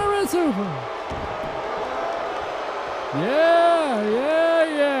to a German super. Yeah.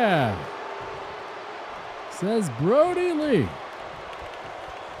 Says Brody Lee.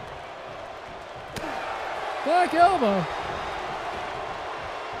 Back elbow.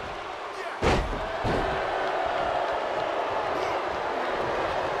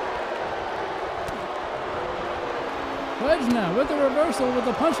 Edge now with the reversal with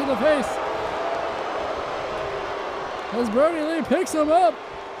the punch in the face. As Brody Lee picks him up.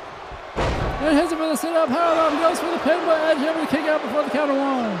 And hits him with a sit-up powerbomb, goes for the pin, but Edge able to kick out before the count of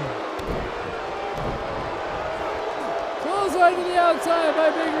one. Clothesline to the outside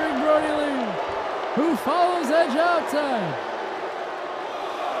by Big Rig Brody Lee, who follows Edge outside.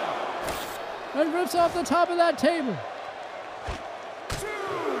 And rips off the top of that table.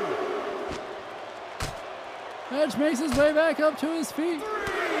 Edge makes his way back up to his feet.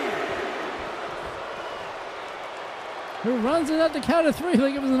 Who runs in at the count of three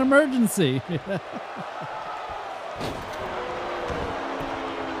like it was an emergency.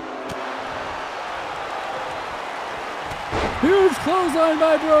 Huge clothesline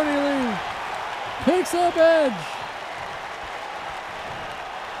by Brody Lee. Picks up Edge.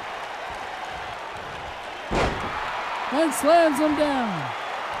 And slams him down.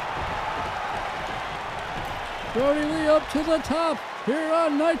 Brody Lee up to the top here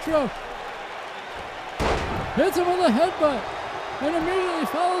on Nitro. Hits him with a headbutt. And immediately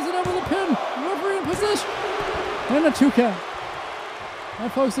follows it up with a pin. Referee in position. And a 2 count. And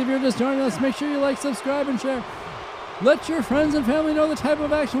folks, if you're just joining us, make sure you like, subscribe, and share. Let your friends and family know the type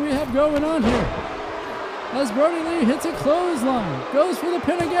of action we have going on here. As Brody Lee hits a clothesline. Goes for the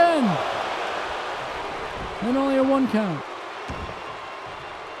pin again. And only a 1 count.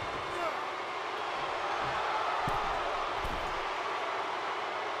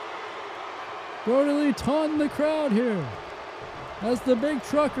 Brody Lee taunting the crowd here as the big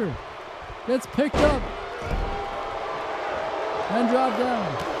trucker gets picked up and dropped down.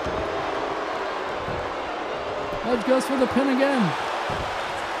 Edge goes for the pin again.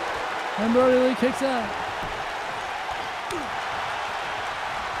 And Brody Lee kicks out.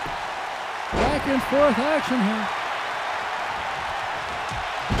 Back and forth action here.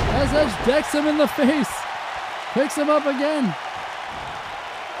 As Edge decks him in the face. Picks him up again.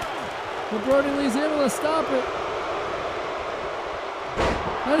 But Brody Lee's able to stop it.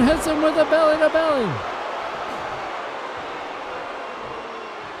 And hits him with a belly to belly.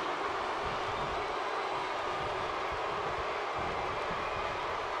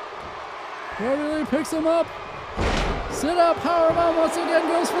 Brody Lee picks him up. Sit up powerbomb once again,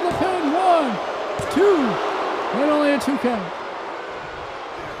 goes for the pin. 1, 2, and only a 2 count.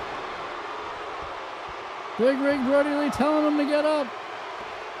 Big Rig Brody Lee telling him to get up.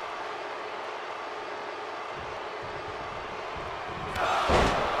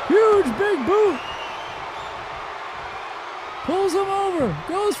 Huge big boot. Pulls him over.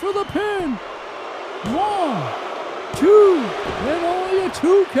 Goes for the pin. 1, 2, and only a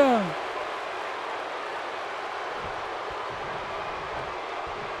 2 count.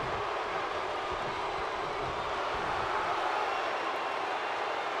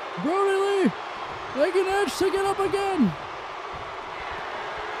 Edge to get up again.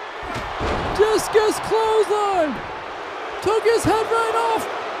 Discus clothesline. Took his head right off.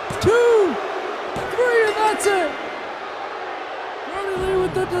 2, 3, and that's it. Brody Lee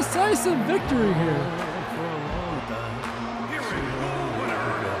with the decisive victory here.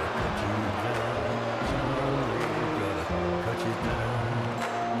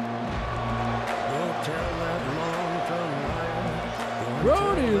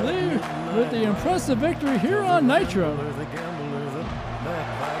 Brody Lee with the impressive victory here on Nitro.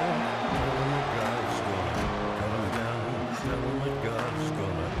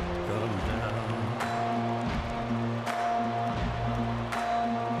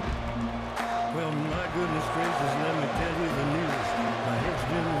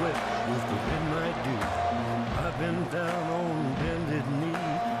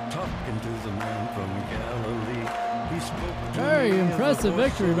 Very impressive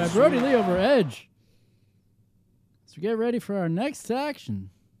victory by Brody Lee over Edge. So get ready for our next action.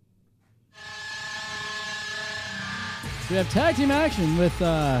 We have tag team action with,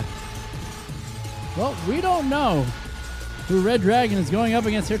 well, we don't know who Red Dragon is going up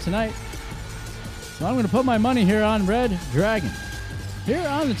against here tonight. So I'm going to put my money here on Red Dragon. Here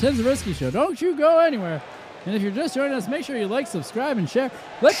on the Tim Zabriskie Show. Don't you go anywhere. And if you're just joining us, make sure you like, subscribe, and share.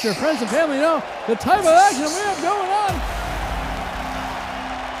 Let your friends and family know the type of action we have going on.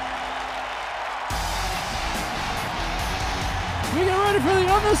 We get ready for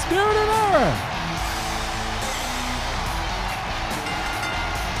the Undisputed Era.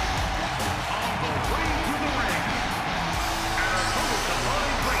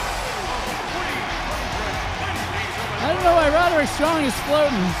 I don't know why Roderick Strong is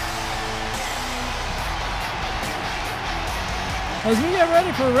floating. As we get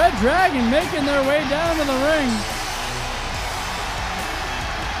ready for Red Dragon making their way down to the ring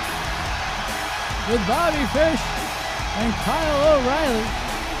with Bobby Fish and Kyle O'Reilly,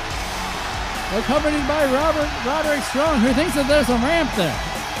 accompanied by Roderick Strong, who thinks that there's a ramp there.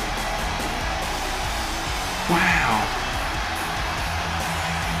 Wow.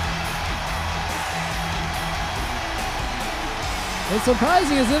 It's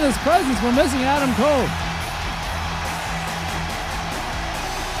surprising as in his presence we're missing Adam Cole.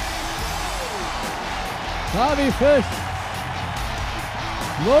 Bobby Fish,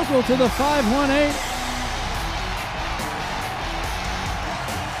 local to the 518.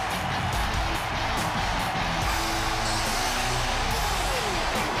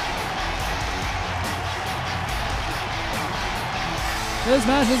 This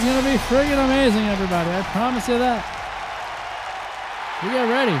match is going to be friggin' amazing, everybody. I promise you that. You get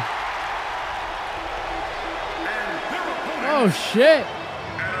ready. Oh, shit.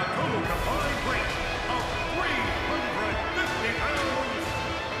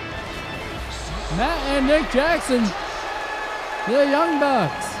 Matt and Nick Jackson, the Young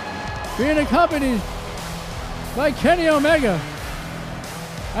Bucks, being accompanied by Kenny Omega.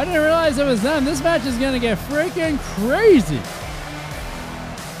 I didn't realize it was them. This match is going to get freaking crazy.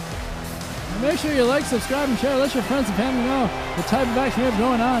 And make sure you like, subscribe, and share. Let your friends and family know the type of action we have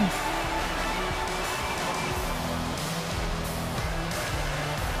going on.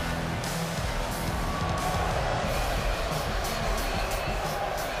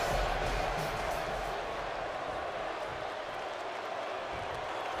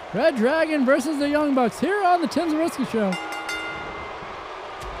 Red Dragon versus the Young Bucks here on the Tim Zabriskie Show.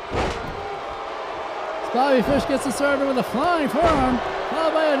 Bobby Fish gets it started with a flying forearm,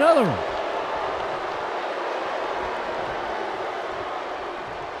 followed by another one.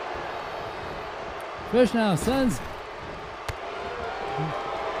 Fish now sends.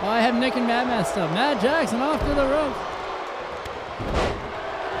 Oh, I have Nick and Matt messed up. Matt Jackson off to the ropes.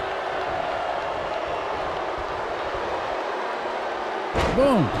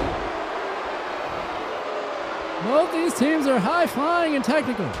 Boom. Both these teams are high flying and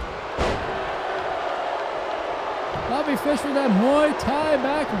technical. Bobby Fish with that Muay Thai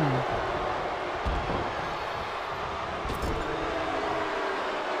background.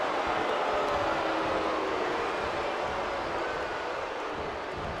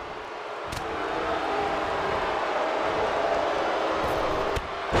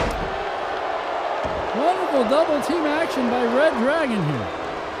 Wonderful double team action by Red Dragon here,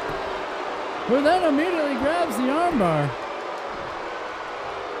 who then immediately grabs the armbar.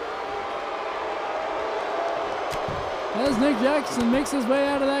 As Nick Jackson makes his way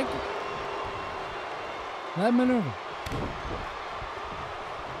out of that maneuver.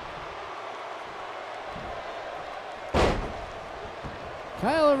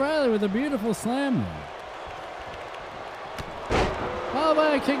 Kyle O'Reilly with a beautiful slam there. Followed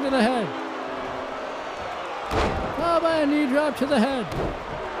by a kick to the head. followed by a knee drop to the head.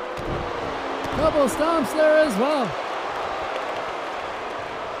 Couple stomps there as well.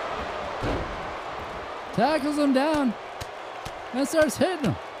 Tackles him down and starts hitting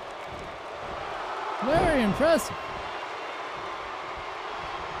him. Very impressive.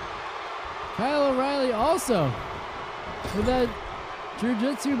 Kyle O'Reilly also with that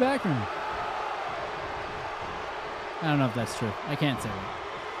jiu-jitsu background. I don't know if that's true. I can't say that.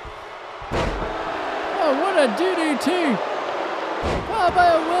 Oh, what a DDT! Followed by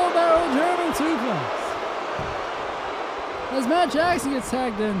a wheelbarrow German suplex. As Matt Jackson gets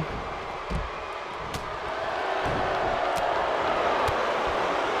tagged in.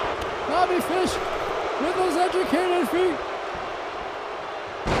 Bobby Fish with those educated feet.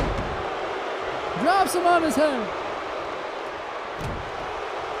 Drops him on his head.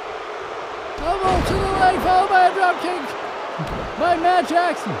 Elbow to the leg, followed by a drop kick by Matt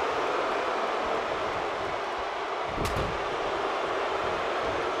Jackson.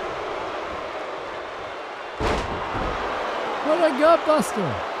 What a gut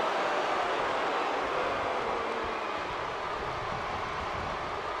buster.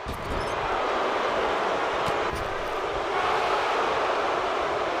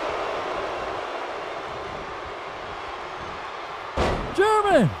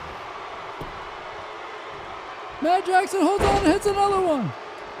 German. Matt Jackson holds on and hits another one.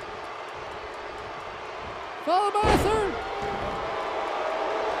 Followed by a third.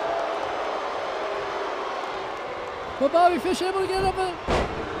 But Bobby Fish able to get up it.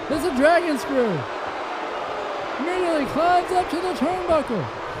 It's a dragon screw. Immediately climbs up to the turnbuckle.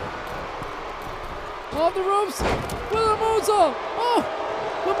 Off the ropes with a moonsault. Oh,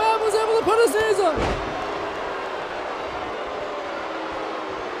 but Matt was able to put his knees up.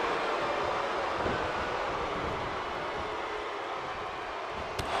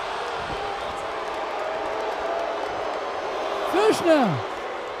 Fish now.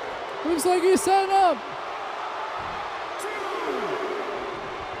 Looks like he's setting up.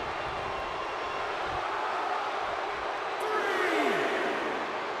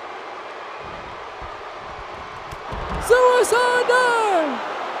 Suicide dive!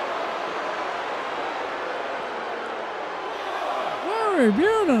 Very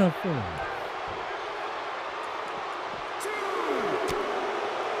beautiful.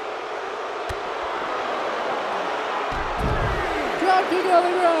 Drop kick on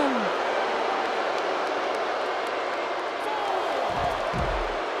the ground.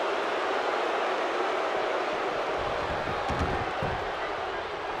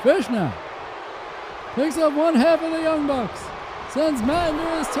 Fish now. Picks up one half of the Young Bucks. Sends Matt into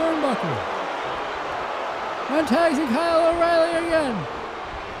his turnbuckle. And tags in Kyle O'Reilly again.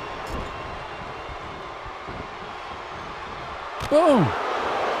 Boom.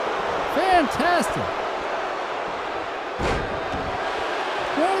 Fantastic.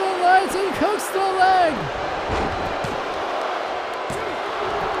 Northern Lights and cooks the leg.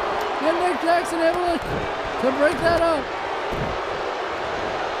 And Nick Jackson able to break that up.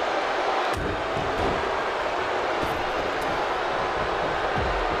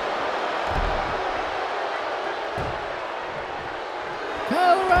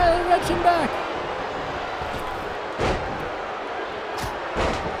 Kyle O'Reilly reaching back.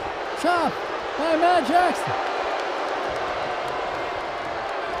 Chop by Matt Jackson.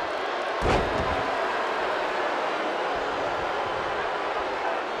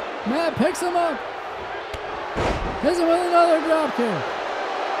 Matt picks him up. Hits him with another drop kick.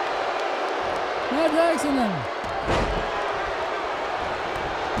 Matt Jackson then.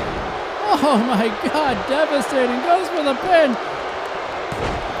 Oh my God, devastating. Goes for the pin.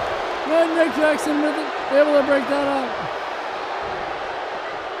 And Nick Jackson able to break that up.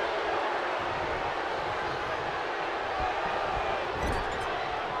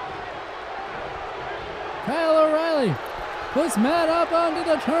 Kyle O'Reilly puts Matt up onto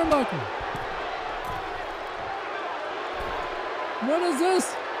the turnbuckle. What is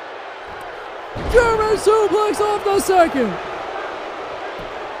this? German suplex off the second.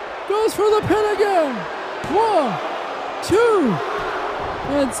 Goes for the pin again. 1, 2.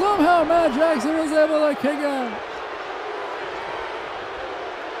 And somehow Matt Jackson was able to kick out.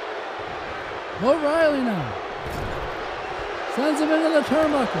 O'Reilly now. Sends him into the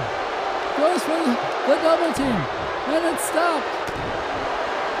turnbuckle. Goes for the double team. And it's stopped.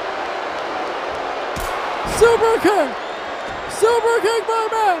 Super kick. Super kick by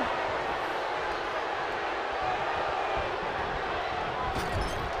Matt.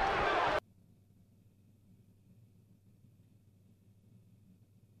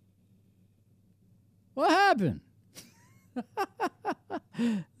 What happened?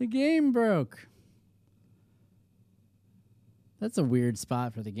 The game broke. That's a weird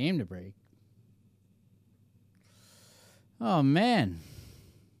spot for the game to break. Oh, man.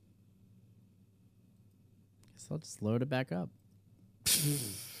 Guess I'll just load it back up.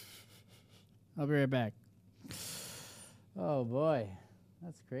 I'll be right back. Oh, boy.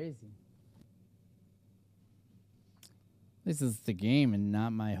 That's crazy. This is the game and not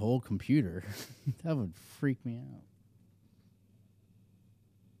my whole computer. That would freak me out.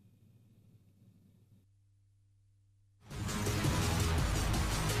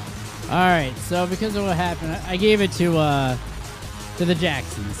 All right, so because of what happened, I gave it to the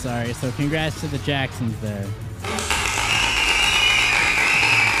Jacksons. Sorry, so congrats to the Jacksons there.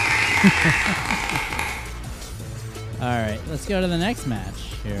 All right, let's go to the next match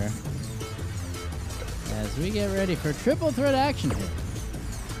here as we get ready for triple threat action here.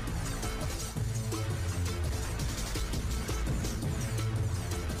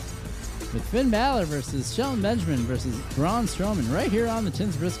 With Finn Balor versus Shelton Benjamin versus Braun Strowman right here on the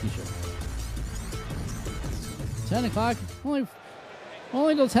Tim Zabriskie Show. 10 o'clock, only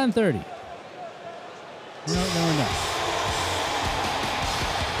till 10:30. No, we're done.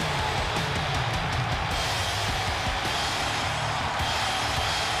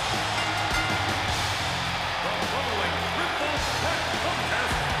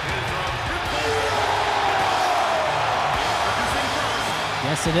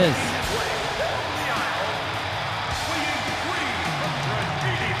 Yes, it is.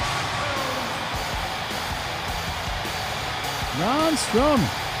 Braun Strowman.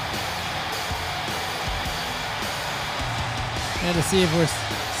 Got to see if we're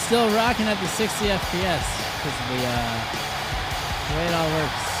still rocking at the 60 FPS because of the way it all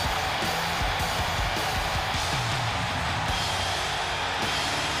works.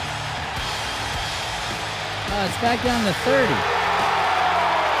 Oh, it's back down to 30.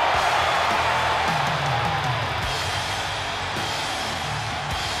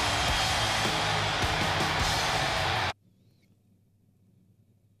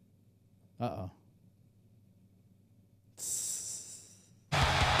 Uh-oh.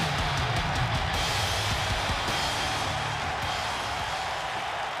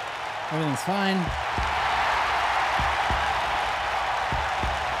 Everything's fine.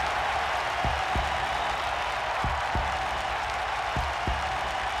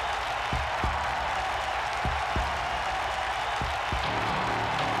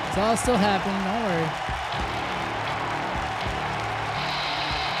 It's all still happening, don't worry.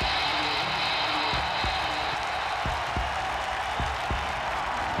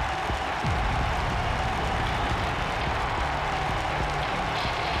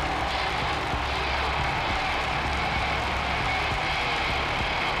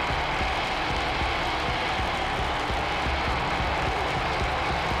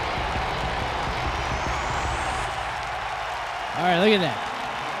 All right, look at that.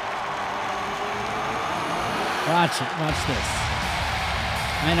 Watch it. Watch this.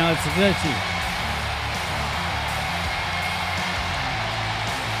 I know it's glitchy.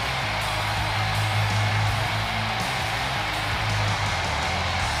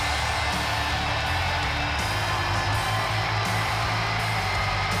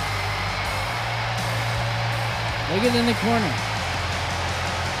 Look at it in the corner.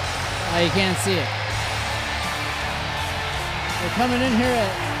 Oh, you can't see it. They're coming in here at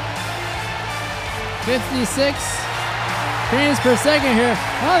 56 frames per second here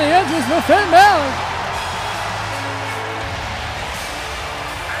on the entrance for Finn Balor.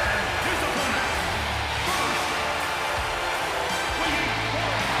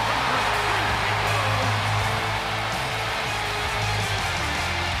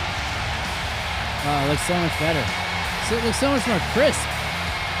 Oh, it looks so much better. So it looks so much more crisp.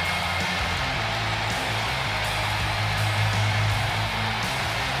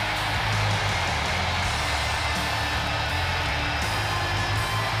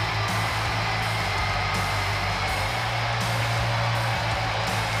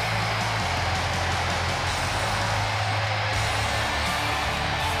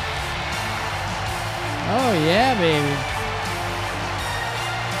 Oh yeah, baby.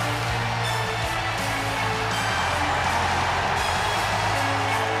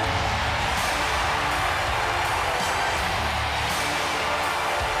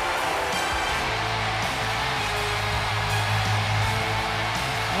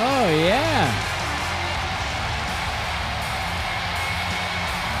 Oh yeah.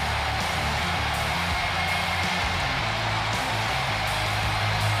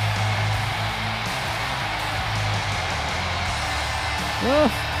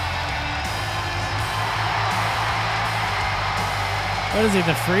 Woof. What is he,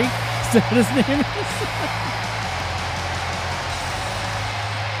 the Freak? Is that what his name is?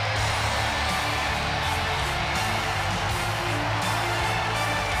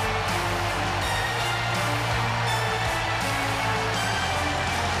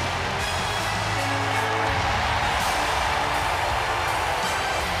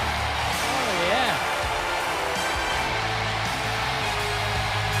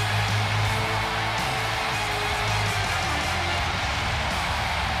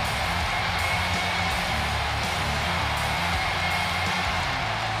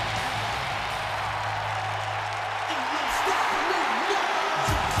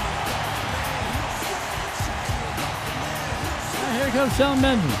 comes Shelton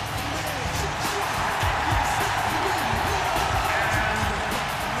Benjamin.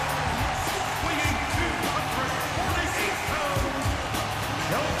 Weighing 248 pounds,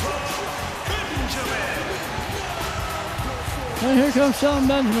 Shelton Benjamin. And here comes Shelton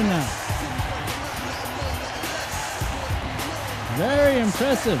Benjamin now. Very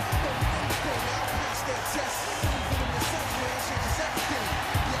impressive.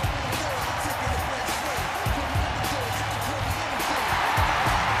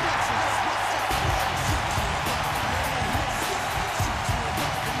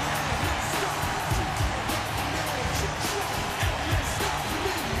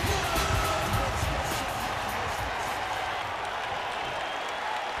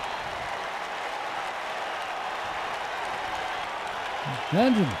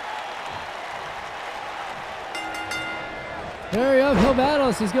 Benjamin. Very uphill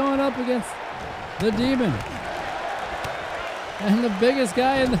battles. He's going up against the Demon. And the biggest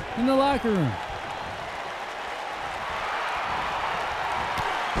guy in the locker room.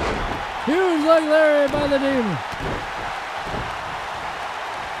 Huge leg lariat by the Demon.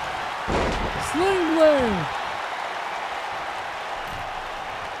 Sling blade.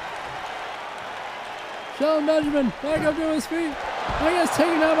 Shelton Benjamin back up to his feet. I guess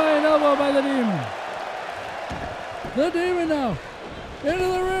taken out by an elbow by the Demon. The Demon now into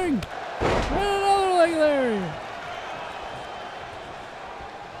the ring. And another leg lariat.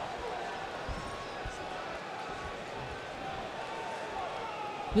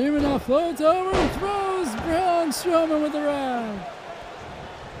 Demon now floats over and throws Braun Strowman with the rag.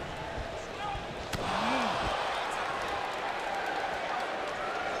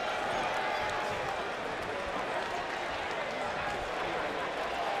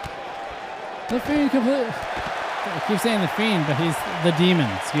 The Fiend complete. I keep saying the Fiend, but he's the Demon.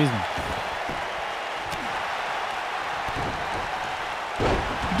 Excuse me.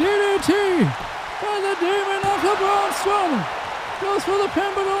 DDT by the Demon onto Braun Strowman. Goes for the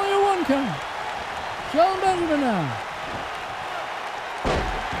pin, but only a 1 count. Shelton Benjamin now.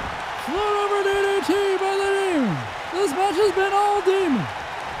 Float over DDT by the Demon. This match has been all Demon.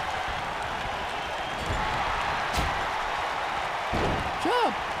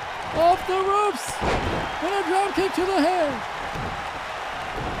 Chop off the ropes and a drop kick to the head.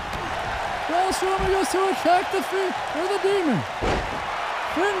 Braun Strowman goes to attack the Fiend or the Demon.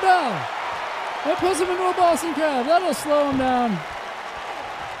 Finn Balor. That puts him into a Boston Crab. That'll slow him down.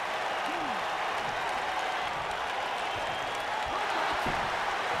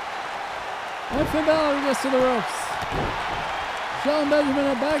 And Finn Balor gets to the ropes. Shelton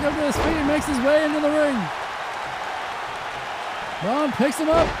Benjamin back up to his feet and makes his way into the ring. Braun picks him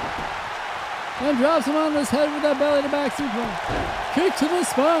up and drops him on his head with that belly to back suplex. Kick to the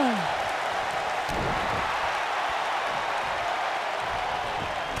spine.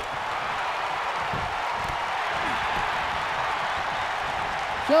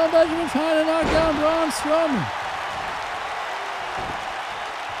 Shelton Benjamin trying to knock down Braun Strowman.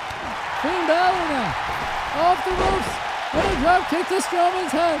 Finn Balor now off the ropes and a drop kick to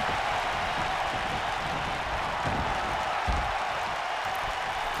Strowman's head.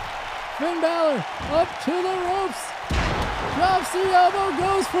 Finn Balor up to the ropes. Drops the elbow,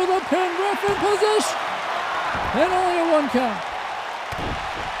 goes for the pin, ref in position. And only a 1 count.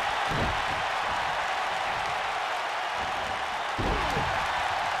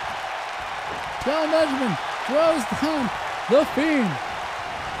 Shelton Benjamin throws down the Fiend.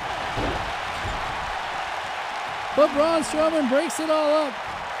 But Braun Strowman breaks it all up.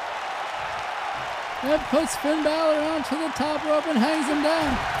 And puts Finn Balor onto the top rope and hangs him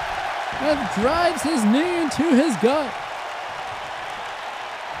down. And drives his knee into his gut.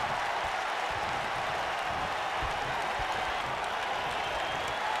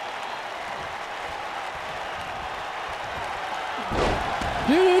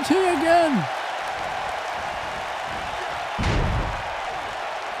 DDT again.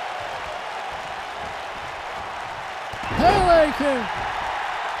 Pele kick.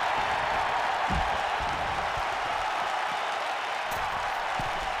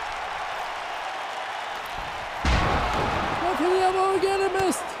 Went for the elbow again and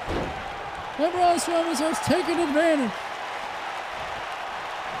missed. And Braun Strowman starts taking advantage.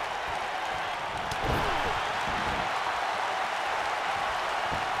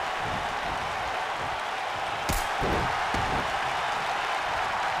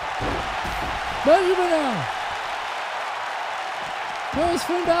 Benjamin now. Goes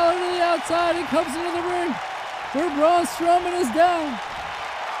Finn Balor to the outside and comes into the ring where Braun Strowman is down.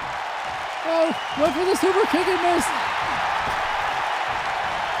 Oh, went for the super kick and missed.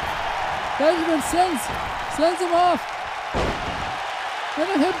 Benjamin sends him off. And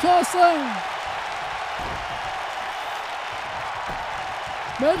a hip toss slam.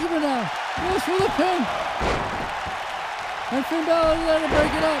 Benjamin now goes for the pin. And Finn Balor there to break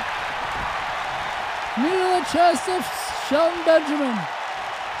it up. Knee to the chest of Shelton Benjamin.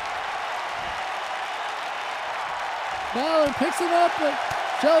 Balor picks him up, but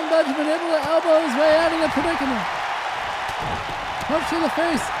Shelton Benjamin able to elbow his way out of the predicament. Punch to the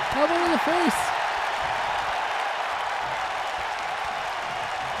face, elbow to the face.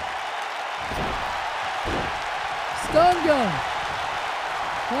 Stun gun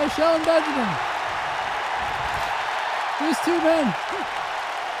by Shelton Benjamin. These two men,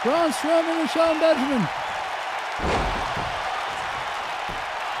 Braun Strowman and Shelton Benjamin.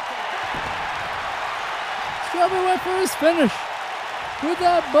 Strowman went for his finish with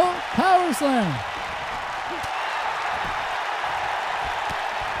that boat power slam.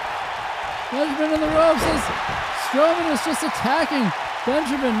 Benjamin in the ropes says Strowman is just attacking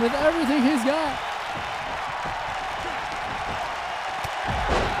Benjamin with everything he's got.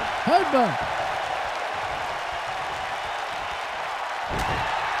 Headbutt.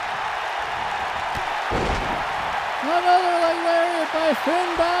 Another leg lariat by Finn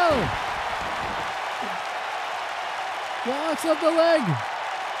Balor. Walks up the leg.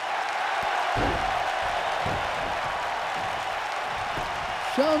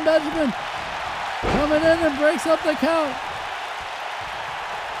 Shelton Benjamin coming in and breaks up the count.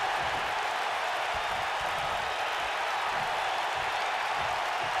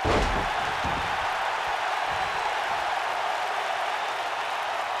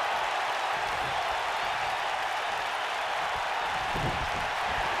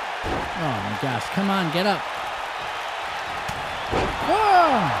 Oh my gosh, come on, get up.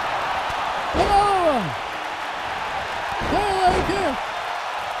 Oh! Another one! Parallel kick!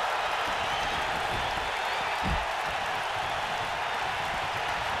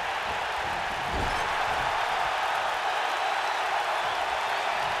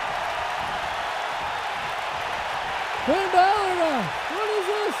 Finn Balor now! What is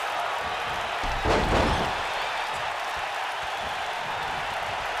this?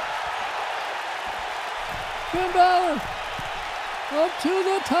 Finn Balor up to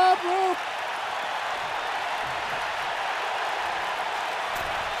the top rope.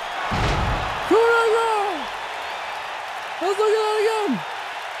 Kurago! Let's look at that again.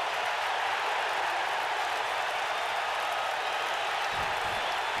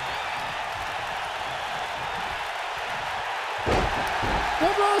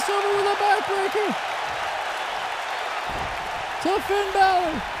 And Braun Strowman with a backbreaker to Finn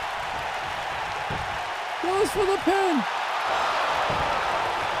Balor. Goes for the pin.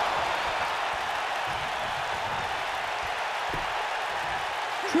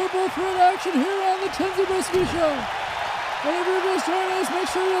 Triple threat action here on the Tim Zabriskie Show. And if you're just joining us, make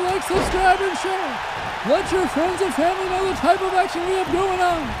sure you like, subscribe, and share. Let your friends and family know the type of action we have going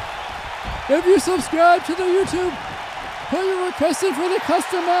on. If you subscribe to the YouTube, put your request in for the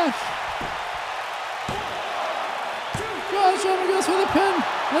custom match. Braun Strowman goes for the pin,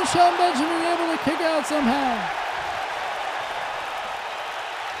 and Shelton Benjamin able to kick out somehow.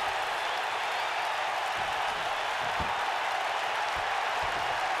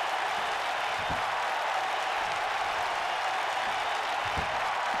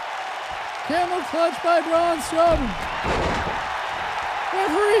 Camel clutch by Braun Strowman.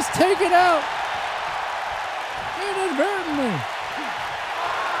 Referees take it out inadvertently.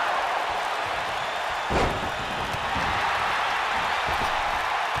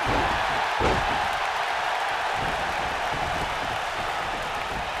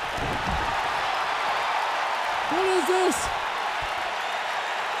 What is this?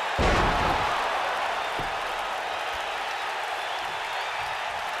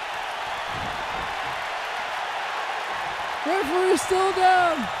 Referee still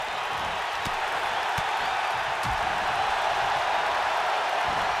down.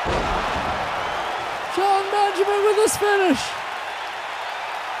 Shelton Benjamin with his finish.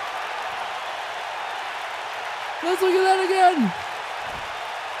 Let's look at that again.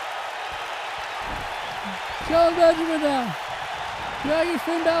 Shelton Benjamin now. Dragging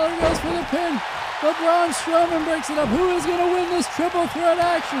Finn Balor goes for the pin. But Braun Strowman breaks it up. Who is going to win this triple threat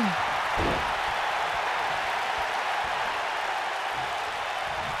action?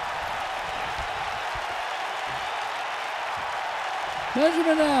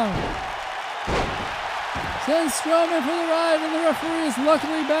 Benjamin now sends Strowman for the ride, and the referee is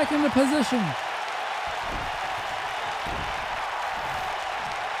luckily back into position.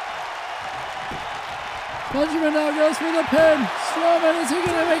 Benjamin now goes for the pin. Strowman, is he going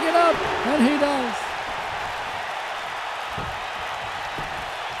to make it up? And he does.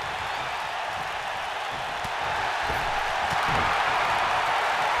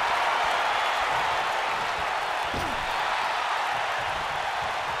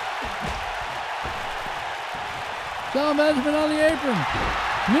 Shelton Benjamin on the apron.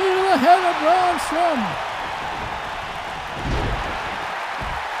 Knee to the head of Braun Strowman.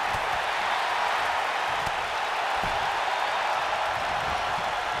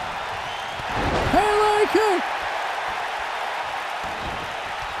 Pele kick.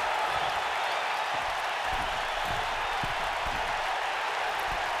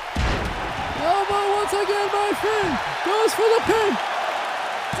 Elbow once again by Finn. Goes for the pin.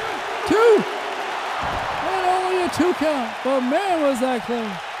 2. And only a 2 count. But man, was that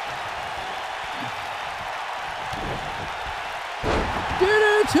close.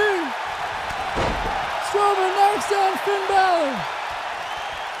 DDT. Strowman knocks down Finn Balor.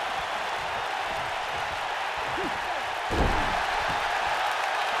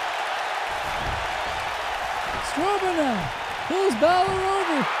 Strowman now pulls Balor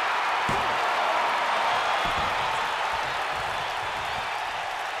over.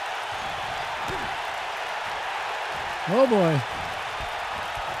 Oh boy.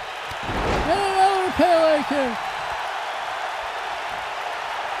 And another Pele kick.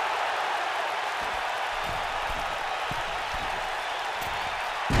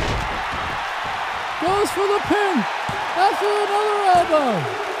 Goes for the pin. After another elbow.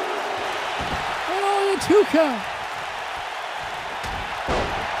 And only a 2 count.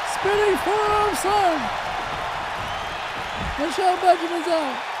 Spinning forearm slam. And Shelton Benjamin's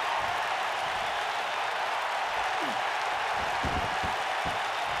out.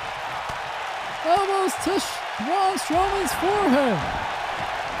 Elbows to Braun Strowman's forehead.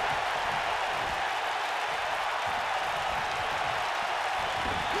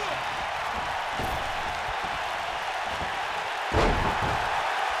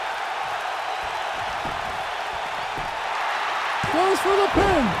 Goes for the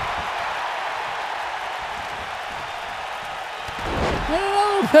pin. And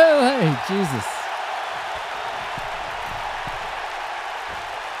another Pele. Jesus.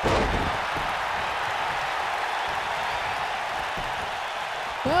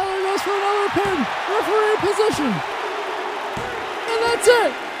 Balor goes for another pin. Referee position. And that's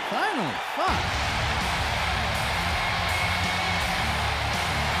it. Finally. Fuck.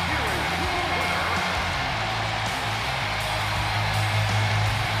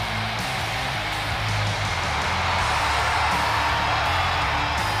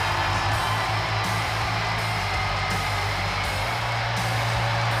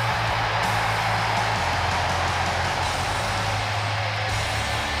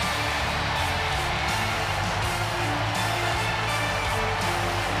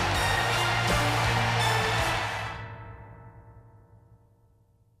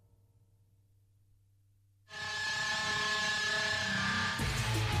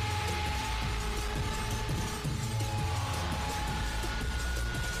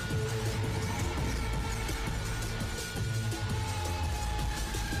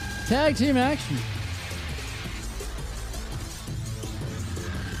 Tag team action.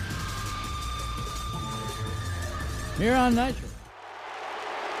 Here on Nitro.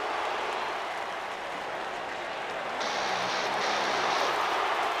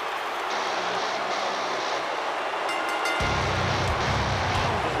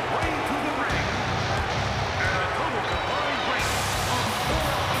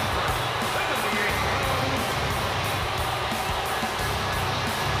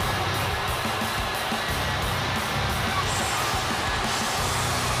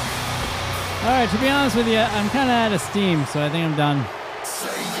 Alright, to be honest with you, I'm kind of out of steam, so I think I'm done.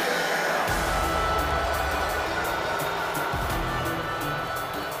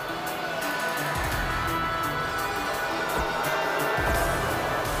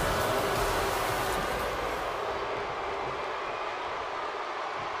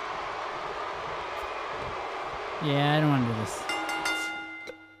 Yeah, I don't want to do this.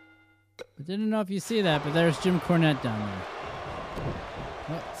 I didn't know if you see that, but there's Jim Cornette down there.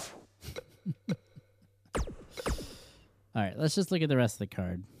 Oh. All right, let's just look at the rest of the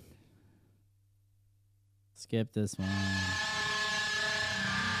card. Skip this one.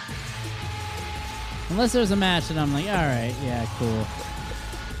 Unless there's a match and I'm like, all right, yeah, cool.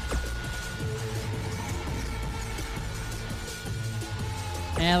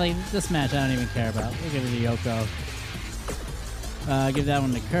 Yeah, like this match I don't even care about. We'll give it to Yoko. Give that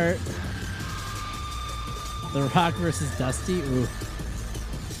one to Kurt. The Rock versus Dusty. Ooh.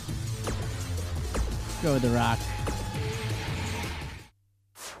 Go with The Rock.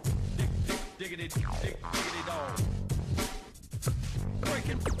 Diggity dog.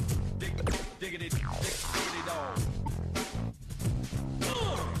 Breaking. Diggity dog.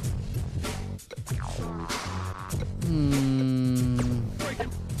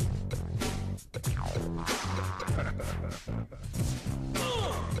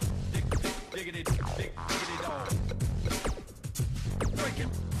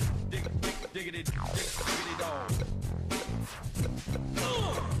 Breaking. Diggity dog.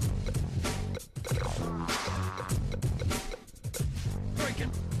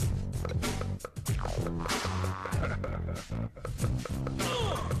 Breaking.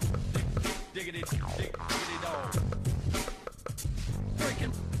 Diggity dog.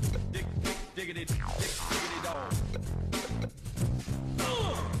 Breaking. Diggity dog.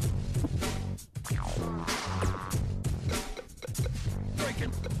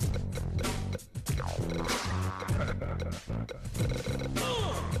 Breaking.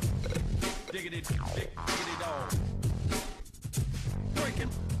 Diggity dog. Breaking.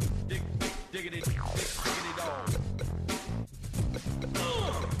 Diggity dog.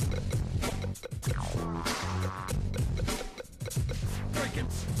 Breaking.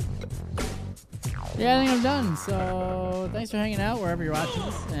 Yeah, I think I'm done. So thanks for hanging out wherever you're watching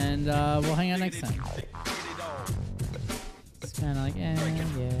this, and we'll hang out next time. It's kind of like, yeah.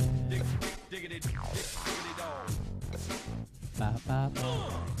 Ba, ba, ba, ba,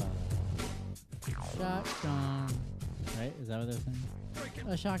 ba. Shotgun. Right? Is that what they're saying?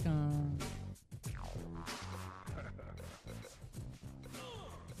 A shotgun.